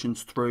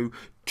citations through,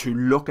 to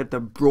look at the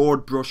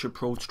broad brush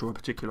approach to a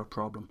particular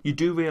problem. You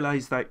do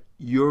realise that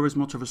you're as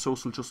much of a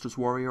social justice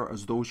warrior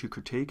as those you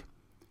critique.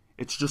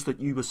 It's just that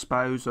you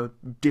espouse a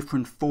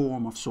different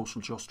form of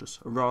social justice,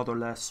 a rather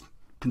less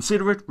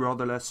considerate,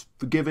 rather less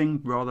forgiving,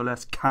 rather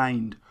less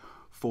kind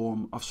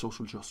form of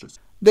social justice.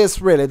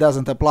 This really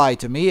doesn't apply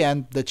to me,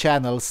 and the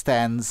channel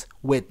stands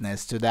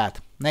witness to that.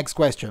 Next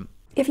question.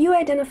 If you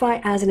identify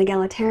as an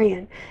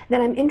egalitarian,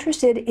 then I'm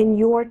interested in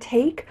your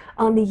take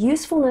on the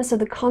usefulness of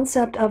the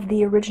concept of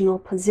the original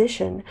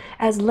position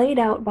as laid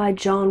out by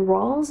John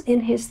Rawls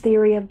in his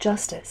theory of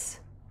justice.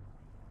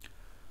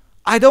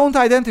 I don't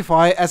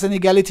identify as an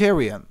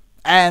egalitarian,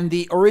 and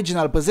the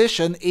original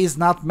position is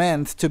not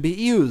meant to be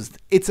used.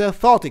 It's a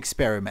thought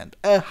experiment,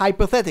 a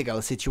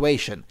hypothetical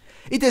situation.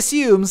 It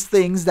assumes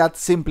things that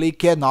simply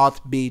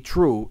cannot be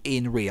true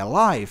in real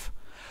life.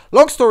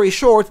 Long story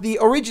short, the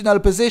original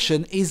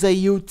position is a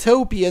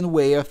utopian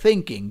way of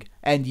thinking,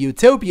 and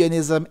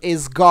utopianism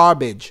is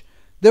garbage.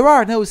 There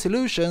are no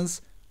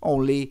solutions,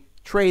 only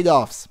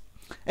trade-offs.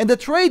 And the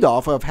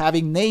trade-off of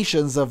having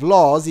nations of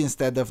laws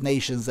instead of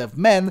nations of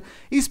men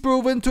is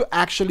proven to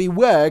actually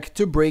work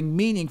to bring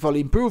meaningful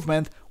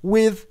improvement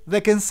with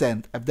the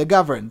consent of the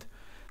governed.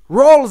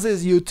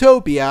 Rawls's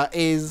utopia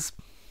is,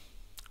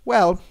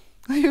 well,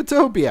 a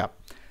utopia.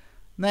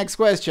 Next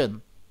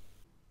question.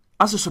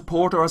 As a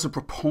supporter, as a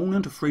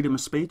proponent of freedom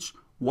of speech,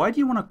 why do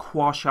you want to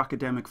quash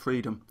academic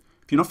freedom?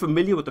 If you're not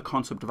familiar with the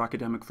concept of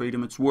academic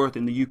freedom, it's worth,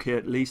 in the UK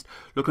at least,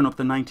 looking up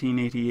the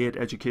 1988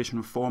 Education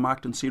Reform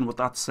Act and seeing what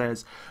that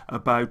says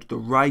about the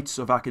rights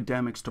of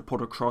academics to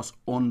put across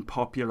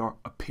unpopular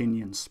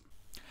opinions.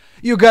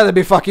 You gotta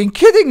be fucking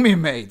kidding me,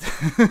 mate!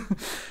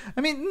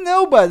 I mean,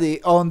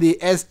 nobody on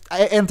the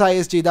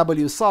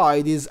anti-SJW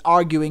side is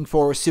arguing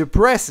for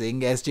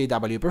suppressing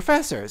SJW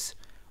professors.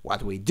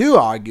 What we do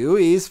argue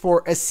is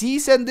for a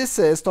cease and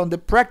desist on the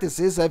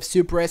practices of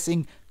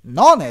suppressing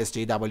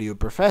non-SJW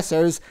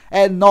professors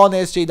and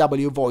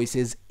non-SJW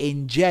voices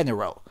in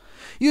general.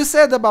 You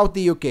said about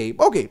the UK.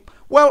 Okay,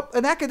 well,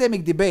 an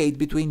academic debate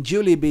between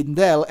Julie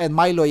Bindel and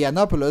Milo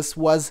Yiannopoulos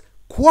was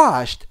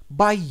quashed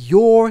by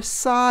your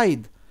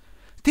side.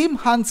 Tim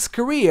Hunt's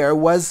career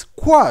was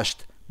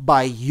quashed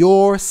by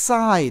your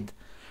side.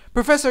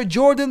 Professor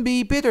Jordan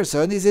B.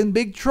 Peterson is in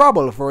big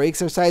trouble for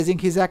exercising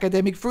his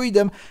academic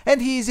freedom,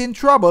 and he is in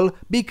trouble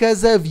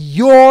because of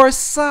your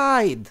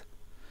side.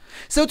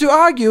 So to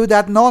argue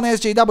that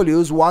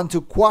non-SJWs want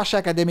to quash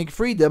academic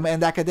freedom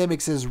and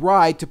academics'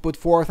 right to put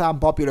forth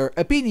unpopular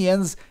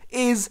opinions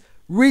is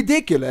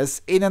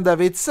ridiculous in and of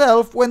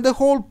itself, when the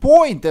whole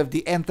point of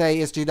the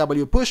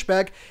anti-SJW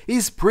pushback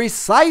is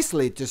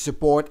precisely to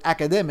support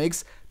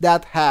academics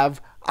that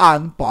have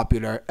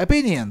unpopular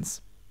opinions.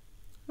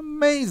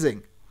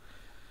 Amazing.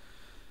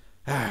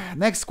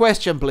 Next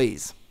question,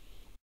 please.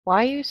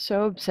 Why are you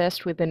so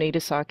obsessed with Anita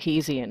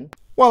Sarkeesian?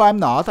 Well, I'm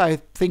not. I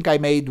think I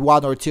made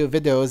 1 or 2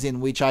 videos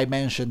in which I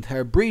mentioned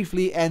her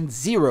briefly and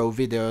 0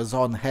 videos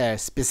on her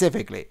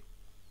specifically.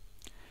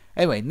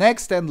 Anyway,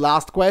 next and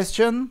last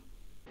question.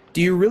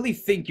 Do you really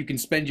think you can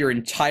spend your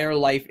entire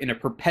life in a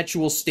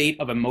perpetual state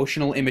of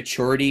emotional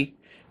immaturity?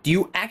 Do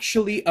you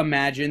actually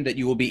imagine that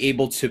you will be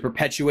able to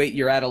perpetuate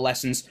your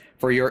adolescence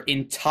for your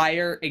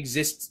entire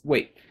existence?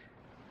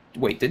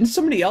 Wait, didn't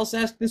somebody else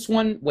ask this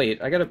one?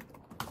 Wait, I gotta...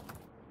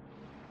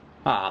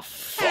 Ah,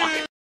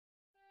 fuck.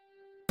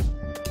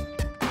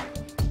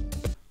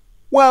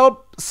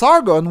 Well,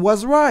 Sargon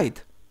was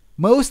right.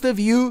 Most of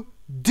you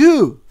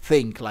do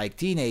think like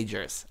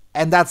teenagers,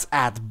 and that's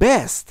at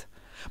best.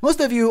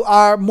 Most of you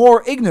are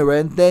more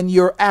ignorant than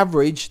your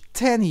average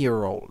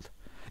 10-year-old,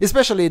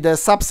 especially the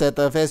subset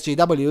of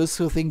SJWs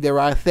who think there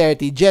are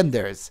 30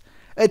 genders.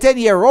 A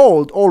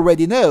 10-year-old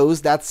already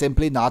knows that's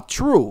simply not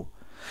true.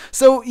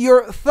 So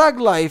your thug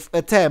life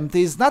attempt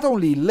is not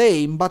only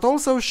lame, but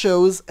also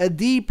shows a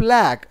deep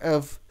lack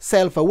of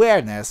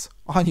self-awareness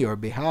on your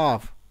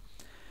behalf.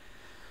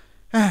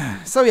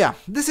 So yeah,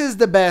 this is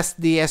the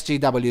best the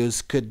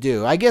SJWs could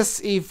do. I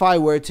guess if I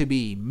were to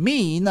be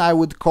mean, I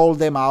would call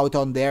them out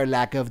on their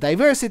lack of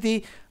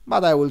diversity,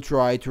 but I will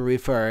try to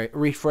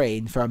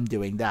refrain from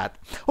doing that.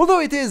 Although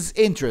it is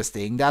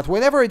interesting that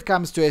whenever it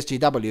comes to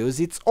SJWs,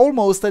 it's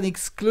almost an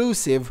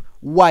exclusive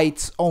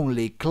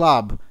whites-only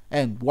club,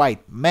 and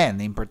white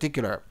men in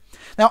particular.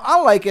 Now,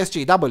 unlike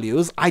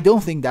SJWs, I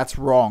don't think that's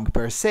wrong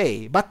per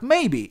se, but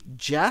maybe,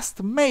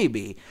 just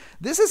maybe,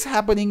 this is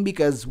happening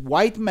because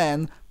white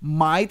men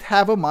might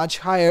have a much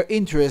higher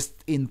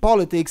interest in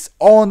politics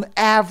on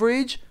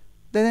average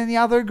than any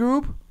other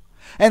group.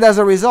 And as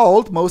a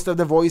result, most of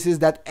the voices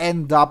that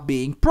end up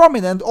being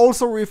prominent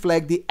also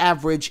reflect the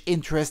average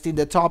interest in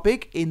the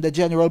topic in the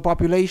general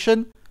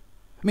population.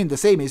 I mean, the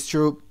same is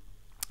true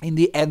in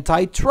the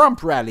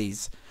anti-Trump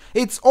rallies.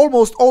 It's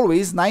almost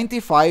always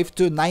 95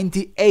 to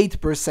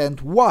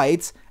 98%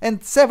 whites and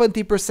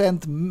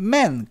 70%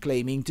 men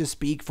claiming to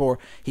speak for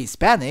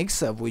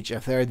Hispanics, of which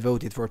a third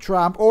voted for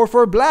Trump, or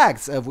for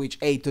blacks, of which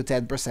 8 to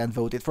 10%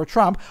 voted for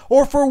Trump,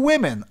 or for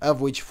women, of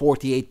which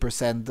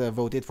 48%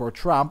 voted for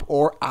Trump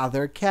or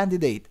other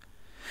candidate.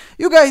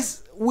 You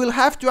guys will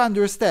have to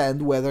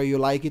understand, whether you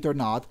like it or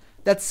not,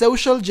 that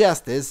social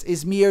justice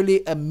is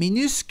merely a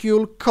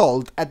minuscule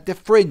cult at the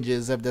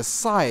fringes of the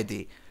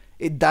society.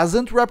 It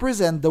doesn't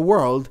represent the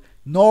world,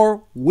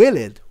 nor will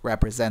it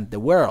represent the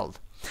world.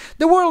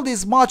 The world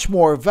is much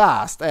more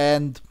vast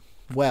and,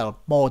 well,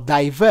 more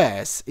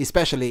diverse,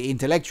 especially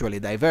intellectually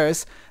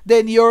diverse,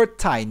 than your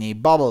tiny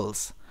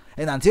bubbles.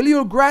 And until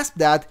you grasp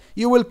that,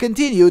 you will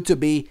continue to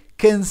be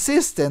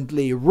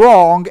consistently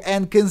wrong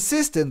and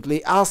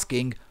consistently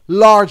asking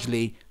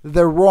largely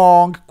the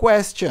wrong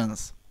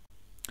questions.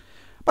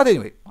 But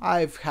anyway,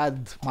 I've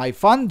had my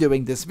fun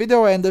doing this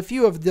video, and a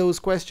few of those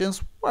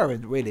questions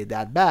weren't really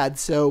that bad,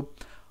 so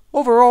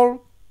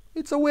overall,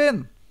 it's a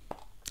win.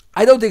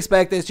 I don't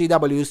expect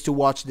SJWs to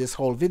watch this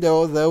whole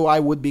video, though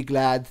I would be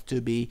glad to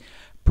be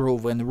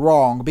proven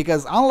wrong,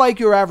 because unlike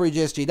your average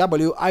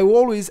SJW, I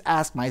always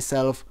ask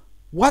myself,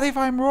 what if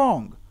I'm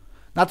wrong?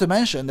 Not to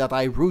mention that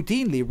I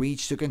routinely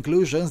reach to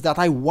conclusions that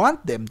I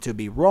want them to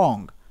be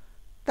wrong.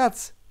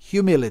 That's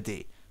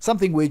humility,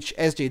 something which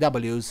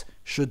SJWs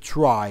should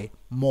try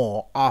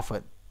more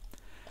often.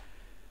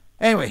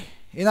 Anyway,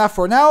 enough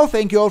for now.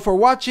 Thank you all for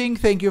watching.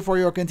 Thank you for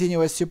your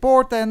continuous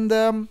support, and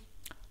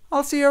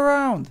I'll see you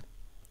around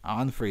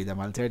on Freedom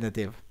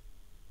Alternative.